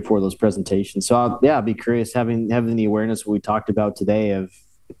 I'll have 3 or 4 of those presentations. So I'll be curious, having the awareness we talked about today of,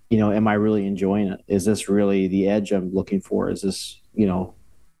 am I really enjoying it? Is this really the edge I'm looking for? Is this,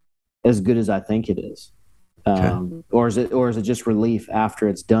 as good as I think it is? Okay. Or is it just relief after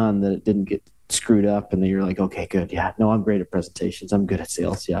it's done that it didn't get screwed up, and then you're like, okay, good. Yeah, no, I'm great at presentations. I'm good at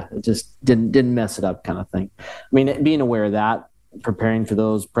sales. Yeah. It just didn't mess it up kind of thing. I mean, being aware of that, preparing for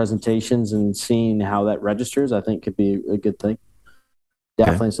those presentations and seeing how that registers, I think could be a good thing.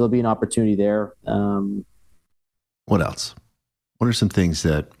 Definitely. Okay. So there'll be an opportunity there. What else? What are some things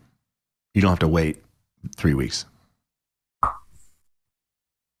that you don't have to wait 3 weeks?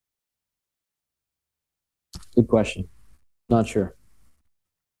 Good question. Not sure.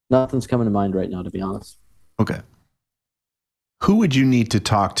 Nothing's coming to mind right now, to be honest. Okay. Who would you need to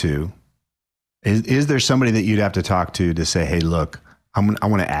talk to? Is there somebody that you'd have to talk to say, hey, look, I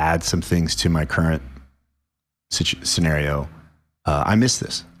want to add some things to my current scenario. I miss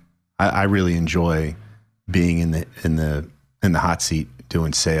this. I really enjoy being in the hot seat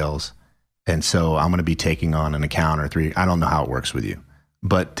doing sales. And so I'm going to be taking on an account or 3. I don't know how it works with you,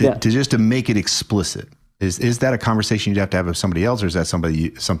 but to make it explicit, is that a conversation you'd have to have with somebody else, or is that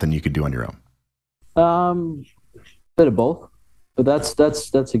something you could do on your own? Bit of both, but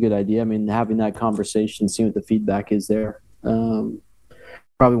that's a good idea. I mean, having that conversation, seeing what the feedback is there.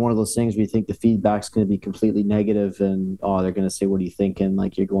 Probably one of those things where you think the feedback's going to be completely negative and, they're going to say, what are you thinking?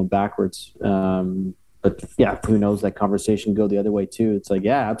 Like you're going backwards. But yeah, who knows, that conversation go the other way too. It's like,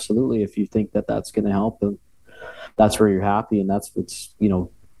 yeah, absolutely. If you think that that's going to help and that's where you're happy and that's what's,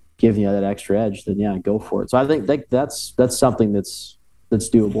 giving you that extra edge, then yeah, go for it. So I think that's something that's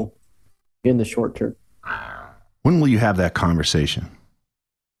doable in the short term. When will you have that conversation?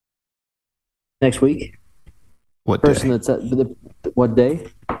 Next week. What person day? That's at what day?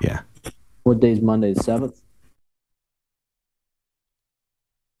 Yeah. What day is Monday? 7th.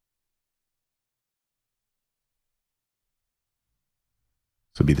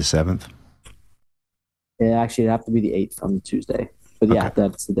 So it'd be the 7th? Yeah, actually it'd have to be the 8th on Tuesday. But yeah, okay.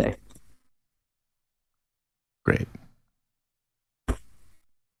 That's the day. Great.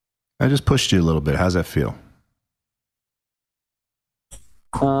 I just pushed you a little bit. How's that feel?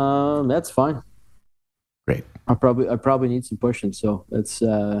 That's fine. Great. I probably need some pushing, so it's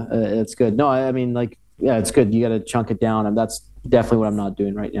good. No, I mean, it's good. You got to chunk it down, and that's definitely what I'm not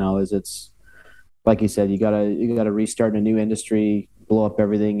doing right now. Is it's like you said, you gotta restart in a new industry, blow up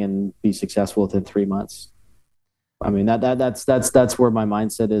everything, and be successful within 3 months. I mean, that's where my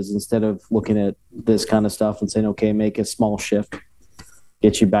mindset is. Instead of looking at this kind of stuff and saying, okay, make a small shift,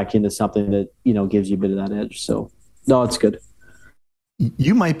 get you back into something that gives you a bit of that edge. So no, it's good.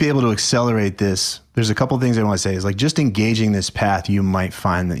 you might be able to accelerate this. There's a couple of things I want to say is like just engaging this path. You might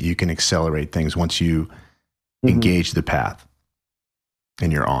find that you can accelerate things once you engage the path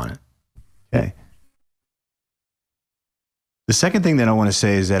and you're on it. Okay. The second thing that I want to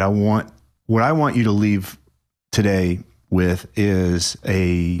say is that what I want you to leave today with is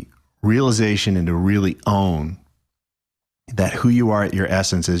a realization and to really own that who you are at your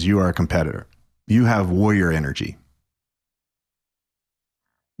essence is you are a competitor. You have warrior energy.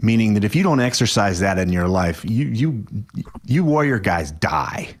 Meaning that if you don't exercise that in your life, you warrior guys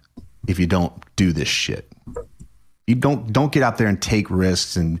die if you don't do this shit. You don't get out there and take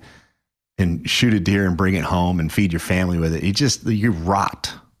risks and shoot a deer and bring it home and feed your family with it. You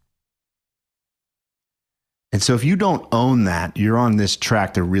rot. And so if you don't own that, you're on this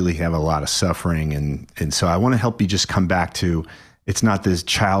track to really have a lot of suffering. And so I want to help you just come back to, it's not this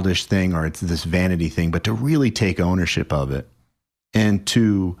childish thing or it's this vanity thing, but to really take ownership of it and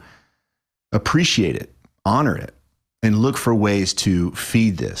to appreciate it, honor it, and look for ways to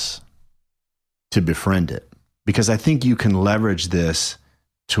feed this, to befriend it. Because I think you can leverage this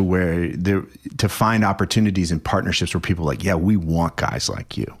to find opportunities and partnerships where people are like, yeah, we want guys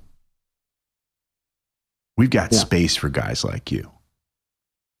like you. We've got space for guys like you.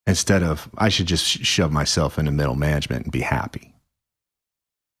 Instead of, I should just shove myself into middle management and be happy.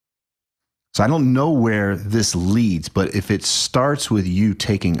 So I don't know where this leads, but if it starts with you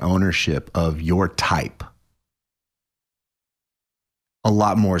taking ownership of your type, a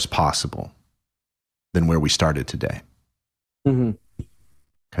lot more is possible than where we started today. Mm-hmm.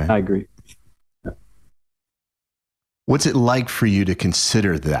 Okay. I agree. What's it like for you to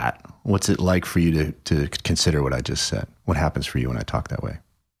consider that? What's it like for you to consider what I just said? What happens for you when I talk that way?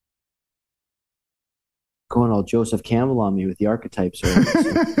 Going all Joseph Campbell on me with the archetypes. I'm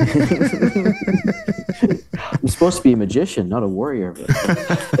supposed to be a magician, not a warrior. But,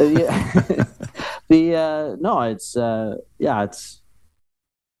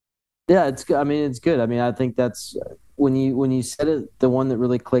 it's good. I mean, I think that's when you said it, the one that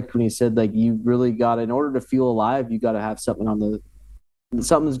really clicked when you said like you really got, in order to feel alive, you got to have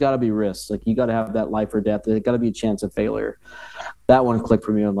something's got to be risked. Like you got to have that life or death. There's got to be a chance of failure. That one clicked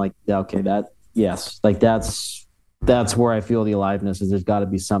for me. I'm like, okay, that's where I feel the aliveness is. There's got to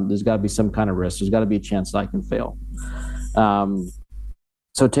be some kind of risk. There's got to be a chance that I can fail.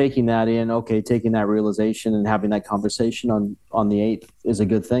 So taking that taking that realization and having that conversation on the 8th is a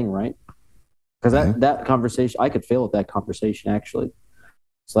good thing, right? Because that conversation, I could fail at that conversation actually.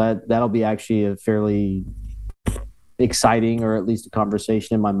 So that'll be actually a fairly exciting, or at least a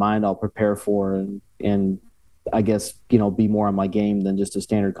conversation in my mind I'll prepare for and I guess, be more on my game than just a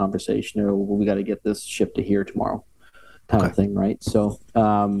standard conversation or we got to get this ship to here tomorrow kind of thing. Right. So,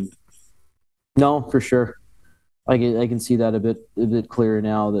 no, for sure. I can see that a bit clearer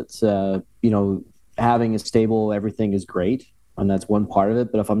now that, having a stable everything is great. And that's one part of it.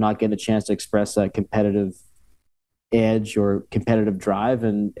 But if I'm not getting a chance to express that competitive edge or competitive drive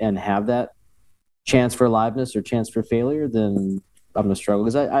and have that chance for aliveness or chance for failure, then I'm going to struggle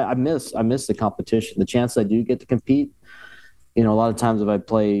because I miss the competition. The chance I do get to compete, a lot of times if I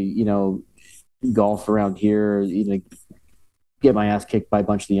play, golf around here, get my ass kicked by a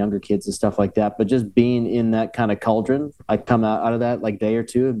bunch of the younger kids and stuff like that. But just being in that kind of cauldron, I come out of that like day or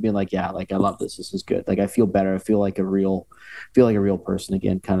two and being like, yeah, like I love this. This is good. Like I feel better. I feel like a real person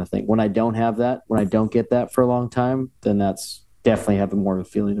again, kind of thing. When I don't have that, when I don't get that for a long time, then that's definitely having more of a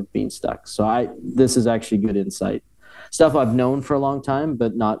feeling of being stuck. So this is actually good insight. Stuff I've known for a long time,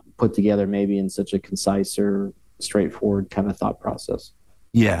 but not put together maybe in such a concise or straightforward kind of thought process.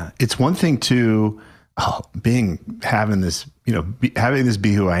 Yeah. It's one thing to having this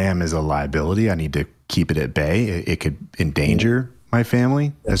be who I am is a liability. I need to keep it at bay. It could endanger my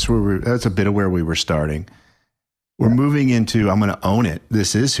family. That's a bit of where we were starting. We're moving into, I'm going to own it.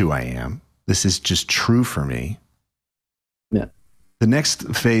 This is who I am. This is just true for me. Yeah. The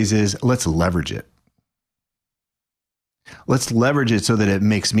next phase is let's leverage it. Let's leverage it so that it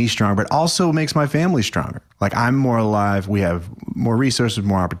makes me stronger, but also makes my family stronger. Like I'm more alive. We have more resources,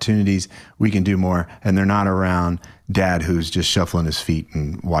 more opportunities. We can do more. And they're not around dad who's just shuffling his feet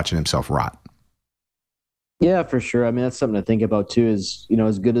and watching himself rot. Yeah, for sure. I mean, that's something to think about too, is,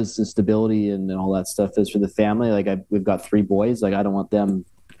 as good as the stability and all that stuff is for the family. Like we've got 3 boys. Like I don't want them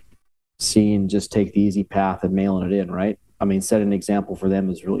seeing just take the easy path and mailing it in. Right. I mean, set an example for them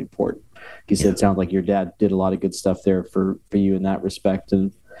is really important. You said it sounds like your dad did a lot of good stuff there for you in that respect.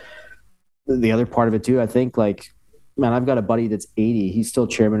 And the other part of it too, I think like, man, I've got a buddy that's 80. He's still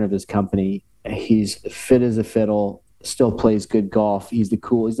chairman of his company. He's fit as a fiddle, still plays good golf. He's the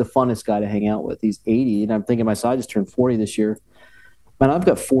funnest guy to hang out with. He's 80. And I'm thinking myself, I just turned 40 this year. Man, I've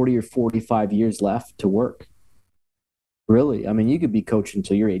got 40 or 45 years left to work. Really. I mean, you could be coaching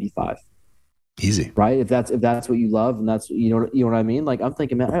until you're 85. Easy. Right? If that's what you love, and that's, you know what I mean? Like, I'm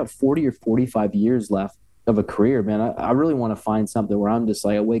thinking, man, I have 40 or 45 years left of a career, man. I really want to find something where I'm just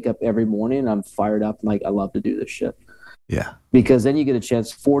like, I wake up every morning and I'm fired up and like, I love to do this shit. Yeah. Because then you get a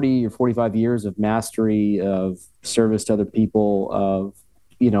chance, 40 or 45 years of mastery, of service to other people, of,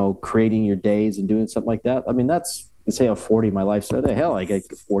 creating your days and doing something like that. I mean, that's, say I'm 40, my life, so the hell, I get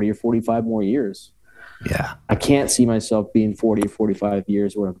 40 or 45 more years. Yeah. I can't see myself being 40 or 45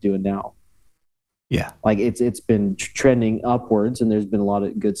 years what I'm doing now. Yeah. Like it's been trending upwards and there's been a lot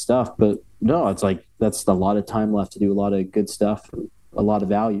of good stuff, but no, it's like, that's a lot of time left to do a lot of good stuff, and a lot of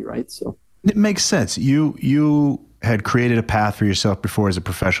value. Right. So it makes sense. You had created a path for yourself before as a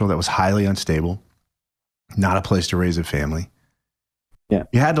professional that was highly unstable, not a place to raise a family. Yeah.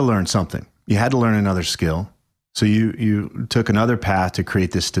 You had to learn something. You had to learn another skill. So you took another path to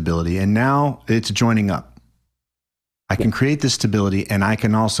create this stability, and now it's joining up. I can create this stability, and I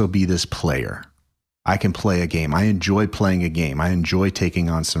can also be this player. I can play a game. I enjoy playing a game. I enjoy taking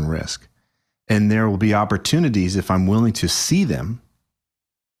on some risk. And there will be opportunities, if I'm willing to see them,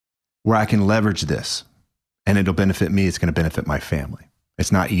 where I can leverage this, and it'll benefit me. It's going to benefit my family.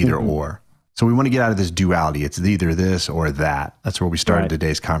 It's not either or. So we want to get out of this duality. It's either this or that. That's where we started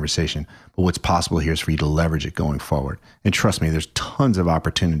today's conversation. But what's possible here is for you to leverage it going forward. And trust me, there's tons of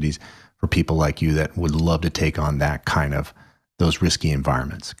opportunities for people like you that would love to take on that kind of, those risky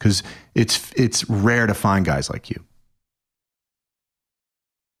environments, because it's rare to find guys like you.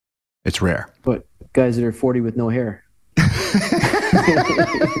 It's rare. But guys that are 40 with no hair.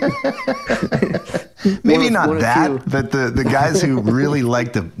 Maybe not that, but the guys who really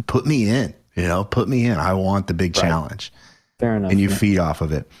like to put me in, put me in. I want the big challenge. Fair enough. And you feed off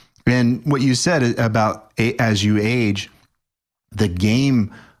of it. And what you said about as you age, the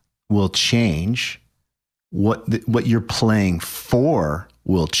game will change. What you're playing for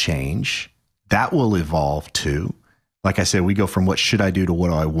will change. That will evolve too. Like I said, we go from what should I do to what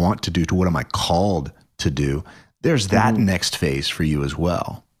do I want to do to what am I called to do. There's that next phase for you as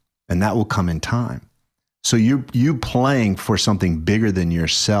well. And that will come in time. So you playing for something bigger than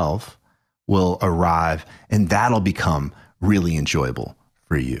yourself will arrive, and that'll become really enjoyable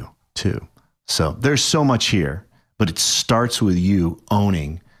for you too. So there's so much here, but it starts with you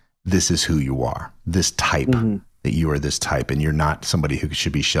owning this is who you are, this type, that you are this type, and you're not somebody who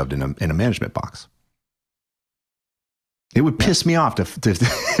should be shoved in a management box. It would piss me off if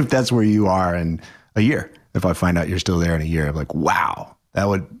that's where you are in a year. If I find out you're still there in a year, I'm like, wow, that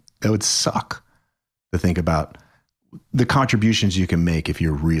would suck to think about the contributions you can make if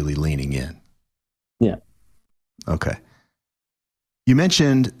you're really leaning in. Yeah. Okay. You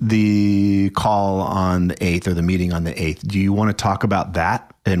mentioned the call on the 8th, or the meeting on the 8th. Do you want to talk about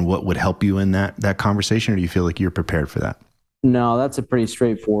that and what would help you in that conversation, or do you feel like you're prepared for that? No, that's a pretty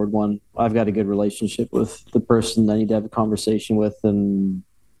straightforward one. I've got a good relationship with the person I need to have a conversation with, and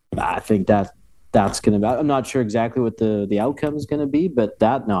I think that's going to be, I'm not sure exactly what the outcome is going to be, but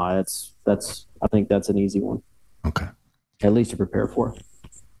I think that's an easy one. Okay. At least to prepare for.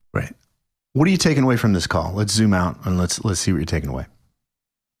 Right. What are you taking away from this call? Let's zoom out and let's see what you're taking away.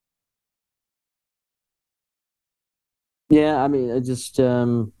 Yeah, I mean, I just,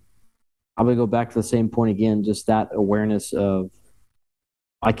 I'm going to go back to the same point again, just that awareness of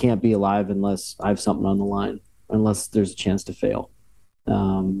I can't be alive unless I have something on the line, unless there's a chance to fail.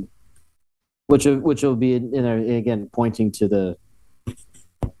 Which will be, again, pointing to the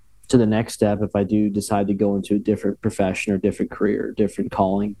next step if I do decide to go into a different profession or different career, different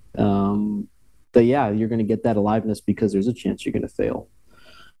calling. But yeah, you're going to get that aliveness because there's a chance you're going to fail.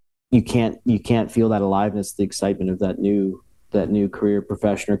 You can't feel that aliveness, the excitement of that new career,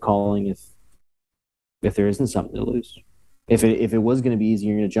 profession, or calling if there isn't something to lose. If it was going to be easy,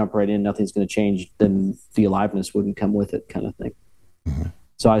 you're going to jump right in, nothing's going to change, then the aliveness wouldn't come with it, kind of thing. Mm-hmm.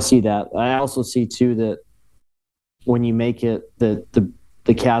 So I see that. I also see too that when you make it,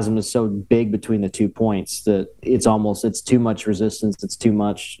 the chasm is so big between the 2 points that it's too much resistance. It's too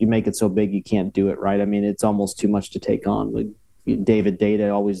much. You make it so big you can't do it, right? I mean, it's almost too much to take on. Like David Data,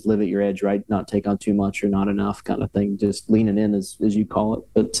 always live at your edge, right? Not take on too much or not enough, kind of thing. Just leaning in, as you call it.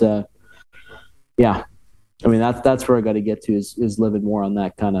 But yeah, I mean that's where I got to get to is living more on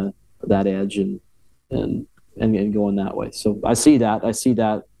that kind of that edge and going that way. So I see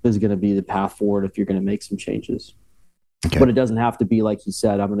that is going to be the path forward if you're going to make some changes. Okay. But it doesn't have to be like you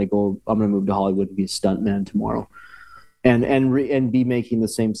said. I'm going to move to Hollywood and be a stuntman tomorrow, and be making the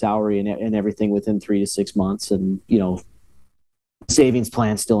same salary and everything within 3 to 6 months, and savings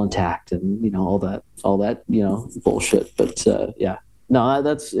plan still intact, and all that bullshit. But yeah, No,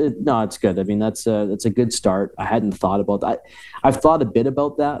 that's it. No, it's good. I mean, that's a good start. I hadn't thought about that. I've thought a bit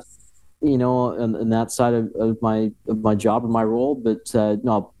about that, and that side of my job and my role, but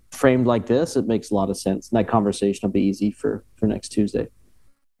no, framed like this, it makes a lot of sense. And that conversation will be easy for next Tuesday.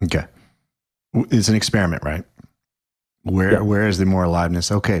 Okay. It's an experiment, right? Where is the more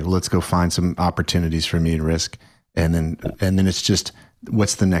aliveness? Okay, let's go find some opportunities for me to risk. And then it's just,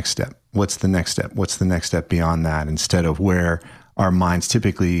 what's the next step? What's the next step? What's the next step beyond that? Instead of where our minds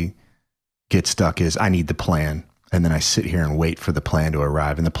typically get stuck is, I need the plan. And then I sit here and wait for the plan to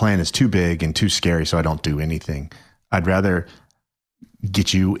arrive. And the plan is too big and too scary, so I don't do anything. I'd rather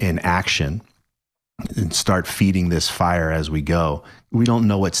get you in action and start feeding this fire as we go. We don't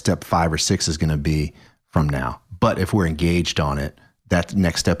know what step 5 or 6 is going to be from now. But if we're engaged on it, that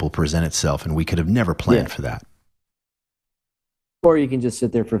next step will present itself, and we could have never planned for that. Or you can just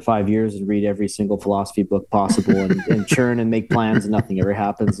sit there for 5 years and read every single philosophy book possible and churn and make plans and nothing ever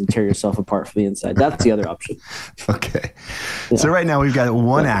happens and tear yourself apart from the inside. That's the other option. Okay. Yeah. So right now we've got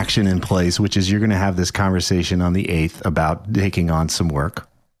one action in place, which is you're going to have this conversation on the 8th about taking on some work,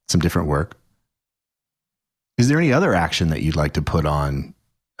 some different work. Is there any other action that you'd like to put on,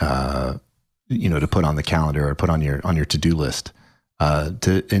 to put on the calendar or put on your to-do list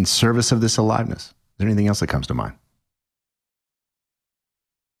in service of this aliveness? Is there anything else that comes to mind?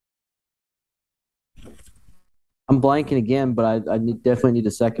 I'm blanking again, but I definitely need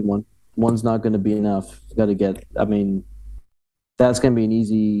a second one. One's not going to be enough. That's going to be an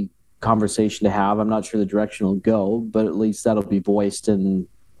easy conversation to have. I'm not sure the direction will go, but at least that'll be voiced and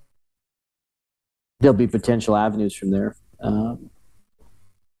there'll be potential avenues from there. Well,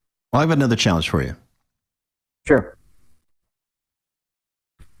 I have another challenge for you. Sure.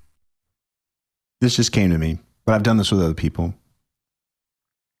 This just came to me, but I've done this with other people.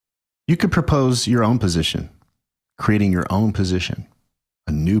 You could propose your own position, creating your own position,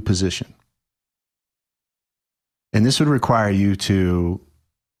 a new position. And this would require you to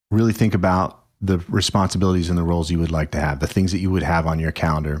really think about the responsibilities and the roles you would like to have, the things that you would have on your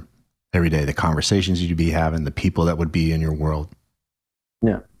calendar every day, the conversations you'd be having, the people that would be in your world.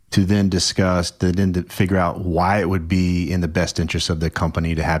 Yeah. To then discuss, to figure out why it would be in the best interest of the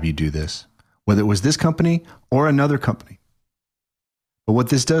company to have you do this, whether it was this company or another company. But what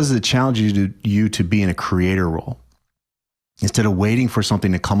this does is it challenges you to be in a creator role. Instead of waiting for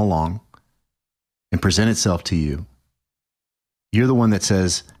something to come along and present itself to you, you're the one that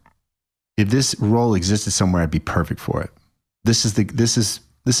says, if this role existed somewhere, I'd be perfect for it. This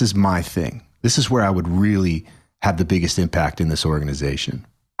is my thing. This is where I would really have the biggest impact in this organization.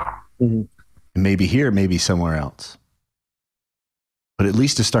 Mm-hmm. And maybe here, maybe somewhere else. But at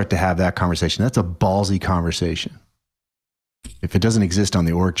least to start to have that conversation, that's a ballsy conversation. If it doesn't exist on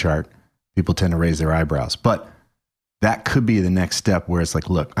the org chart, people tend to raise their eyebrows. But that could be the next step where it's like,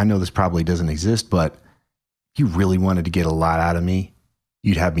 look, I know this probably doesn't exist, but if you really wanted to get a lot out of me,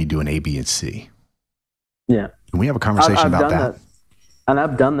 you'd have me do an A, B, and C. Yeah. Can we have a conversation about that? And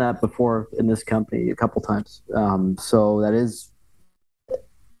I've done that before in this company a couple times. So that is,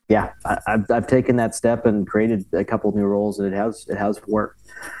 yeah, I've taken that step and created a couple new roles, and it has worked.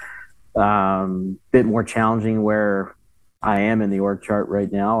 Bit more challenging where I am in the org chart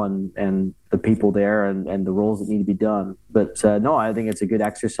right now, and the people there and the roles that need to be done. But no, I think it's a good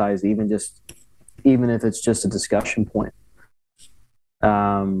exercise, even if it's just a discussion point.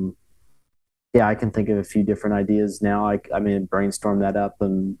 Yeah, I can think of a few different ideas now. I brainstorm that up,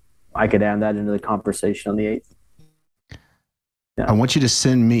 and I could add that into the conversation on the 8th. Yeah. I want you to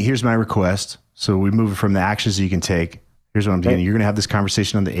send me, here's my request. So we move from the actions you can take. Here's what I'm doing. You're going to have this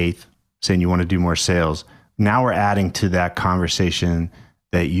conversation on the 8th, saying you want to do more sales. Now we're adding to that conversation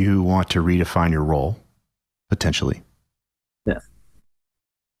that you want to redefine your role, potentially. Yeah.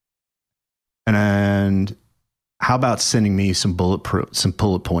 And how about sending me some bullet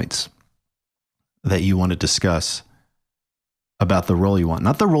points that you want to discuss about the role you want?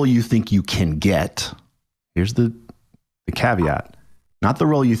 Not the role you think you can get. Here's the caveat. Not the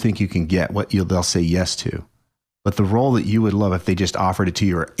role you think you can get, they'll say yes to, but the role that you would love if they just offered it to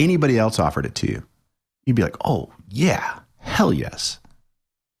you or anybody else offered it to you. You'd be like, oh, yeah, hell yes.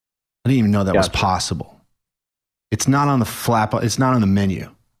 I didn't even know that was possible. It's not on it's not on the menu.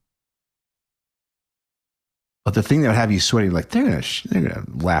 But the thing that would have you sweating, like, they're gonna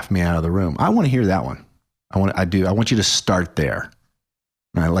laugh me out of the room. I want to hear that one. I want you to start there.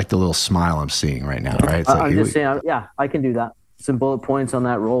 And I like the little smile I'm seeing right now, right? It's like, I'm just saying, yeah, I can do that. Some bullet points on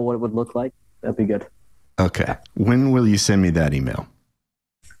that role, what it would look like. That'd be good. Okay. When will you send me that email?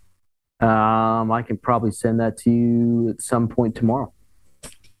 I can probably send that to you at some point tomorrow.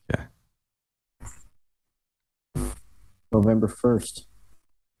 Yeah. November 1st.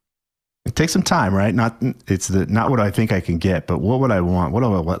 It takes some time, right? Not what I think I can get, but what would I want?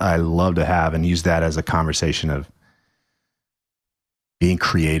 What I love to have, and use that as a conversation of being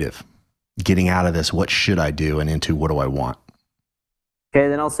creative, getting out of this, what should I do, and into what do I want? Okay,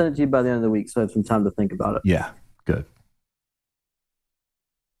 then I'll send it to you by the end of the week, so I have some time to think about it. Yeah, good.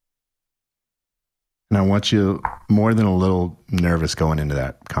 And I want you more than a little nervous going into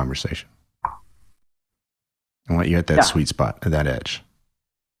that conversation. I want you at that sweet spot, at that edge.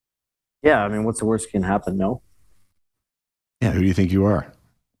 Yeah, I mean, what's the worst that can happen? No. Yeah, who do you think you are?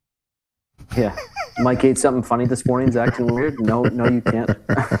 Yeah. Mike ate something funny this morning. He's acting weird. No, you can't.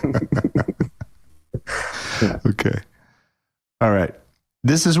 Yeah. Okay. All right.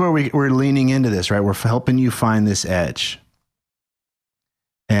 This is where we're leaning into this, right? We're helping you find this edge.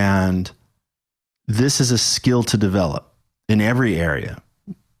 And this is a skill to develop in every area.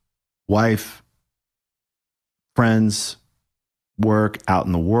 Wife, friends, work, out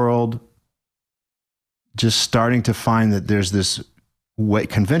in the world. Just starting to find that there's this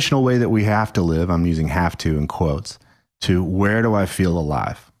conventional way that we have to live, I'm using have to in quotes, to where do I feel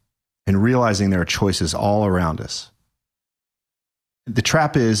alive? And realizing there are choices all around us. The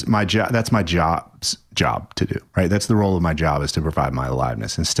trap is my job. That's my job's job to do, right? That's the role of my job, is to provide my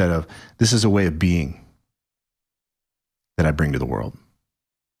aliveness, instead of this is a way of being that I bring to the world.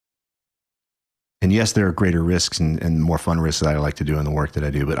 And yes, there are greater risks and more fun risks that I like to do in the work that I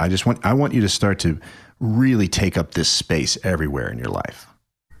do, but I want you to start to really take up this space everywhere in your life.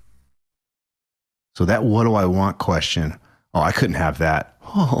 So that what do I want question, oh, I couldn't have that.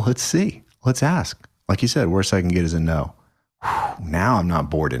 Oh, let's see. Let's ask. Like you said, worst I can get is a no. Now I'm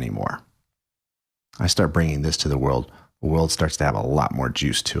not bored anymore. I start bringing this to the world. The world starts to have a lot more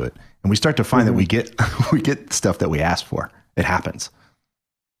juice to it. And we start to find that we get stuff that we asked for. It happens.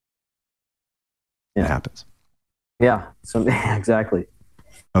 Yeah. It happens. Yeah. So exactly.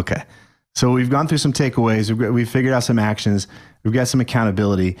 Okay. So we've gone through some takeaways. We've figured out some actions. We've got some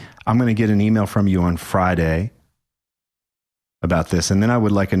accountability. I'm going to get an email from you on Friday about this. And then I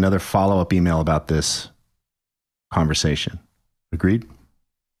would like another follow-up email about this conversation. Agreed?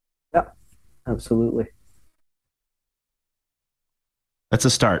 Yeah, absolutely. That's a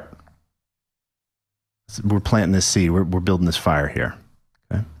start. We're planting this seed. We're building this fire here.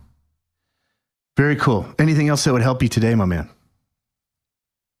 Okay. Very cool. Anything else that would help you today, my man?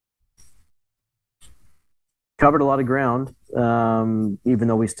 Covered a lot of ground, even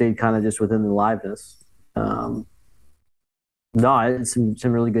though we stayed kind of just within the liveness. No, it's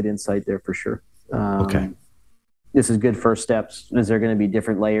some really good insight there for sure. Okay. This is good first steps. Is there going to be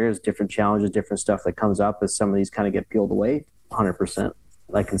different layers, different challenges, different stuff that comes up as some of these kind of get peeled away? 100%.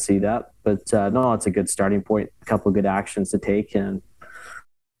 I can see that. But no, it's a good starting point. A couple of good actions to take. And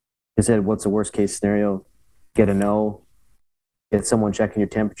I said, what's the worst case scenario? Get a no. Get someone checking your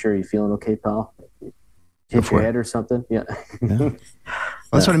temperature. Are you feeling okay, pal? Hit your head or something? Yeah. Well,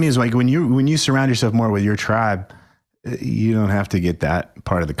 that's what I mean is like when you surround yourself more with your tribe, you don't have to get that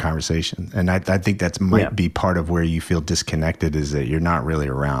part of the conversation. And I think that might be part of where you feel disconnected, is that you're not really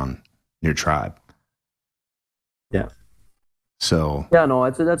around your tribe. Yeah. So yeah, no,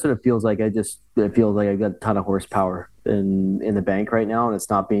 that's what it feels like. It feels like I got a ton of horsepower in the bank right now, and it's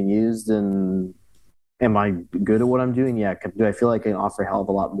not being used. And am I good at what I'm doing? Yeah. Do I feel like I can offer a hell of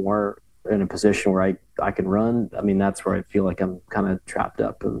a lot more in a position where I can run? I mean, that's where I feel like I'm kind of trapped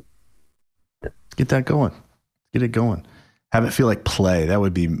up. And get that going. Get it going. Have it feel like play. That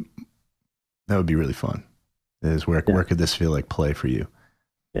would be really fun. Where could this feel like play for you?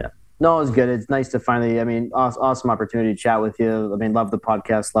 Yeah. No, it's good. It's nice to finally, awesome opportunity to chat with you. I mean, love the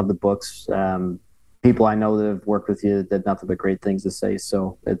podcast, love the books. People I know that have worked with you did nothing but great things to say.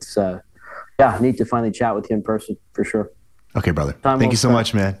 So it's, neat to finally chat with you in person for sure. Okay, brother. Thank you so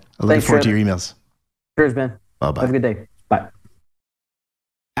much, man. I'm looking forward to your emails. Cheers, man. Bye-bye. Have a good day. Bye.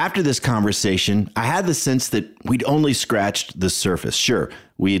 After this conversation, I had the sense that we'd only scratched the surface. Sure,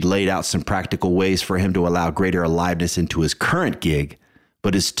 we had laid out some practical ways for him to allow greater aliveness into his current gig,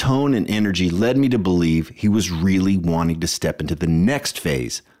 but his tone and energy led me to believe he was really wanting to step into the next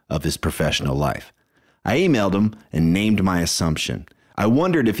phase of his professional life. I emailed him and named my assumption. I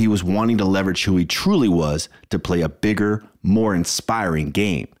wondered if he was wanting to leverage who he truly was to play a bigger, more inspiring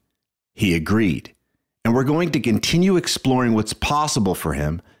game. He agreed. And we're going to continue exploring what's possible for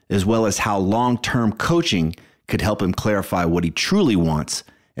him, as well as how long-term coaching could help him clarify what he truly wants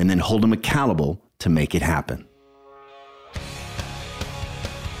and then hold him accountable to make it happen.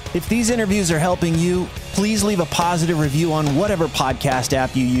 If these interviews are helping you, please leave a positive review on whatever podcast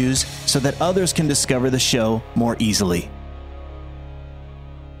app you use so that others can discover the show more easily.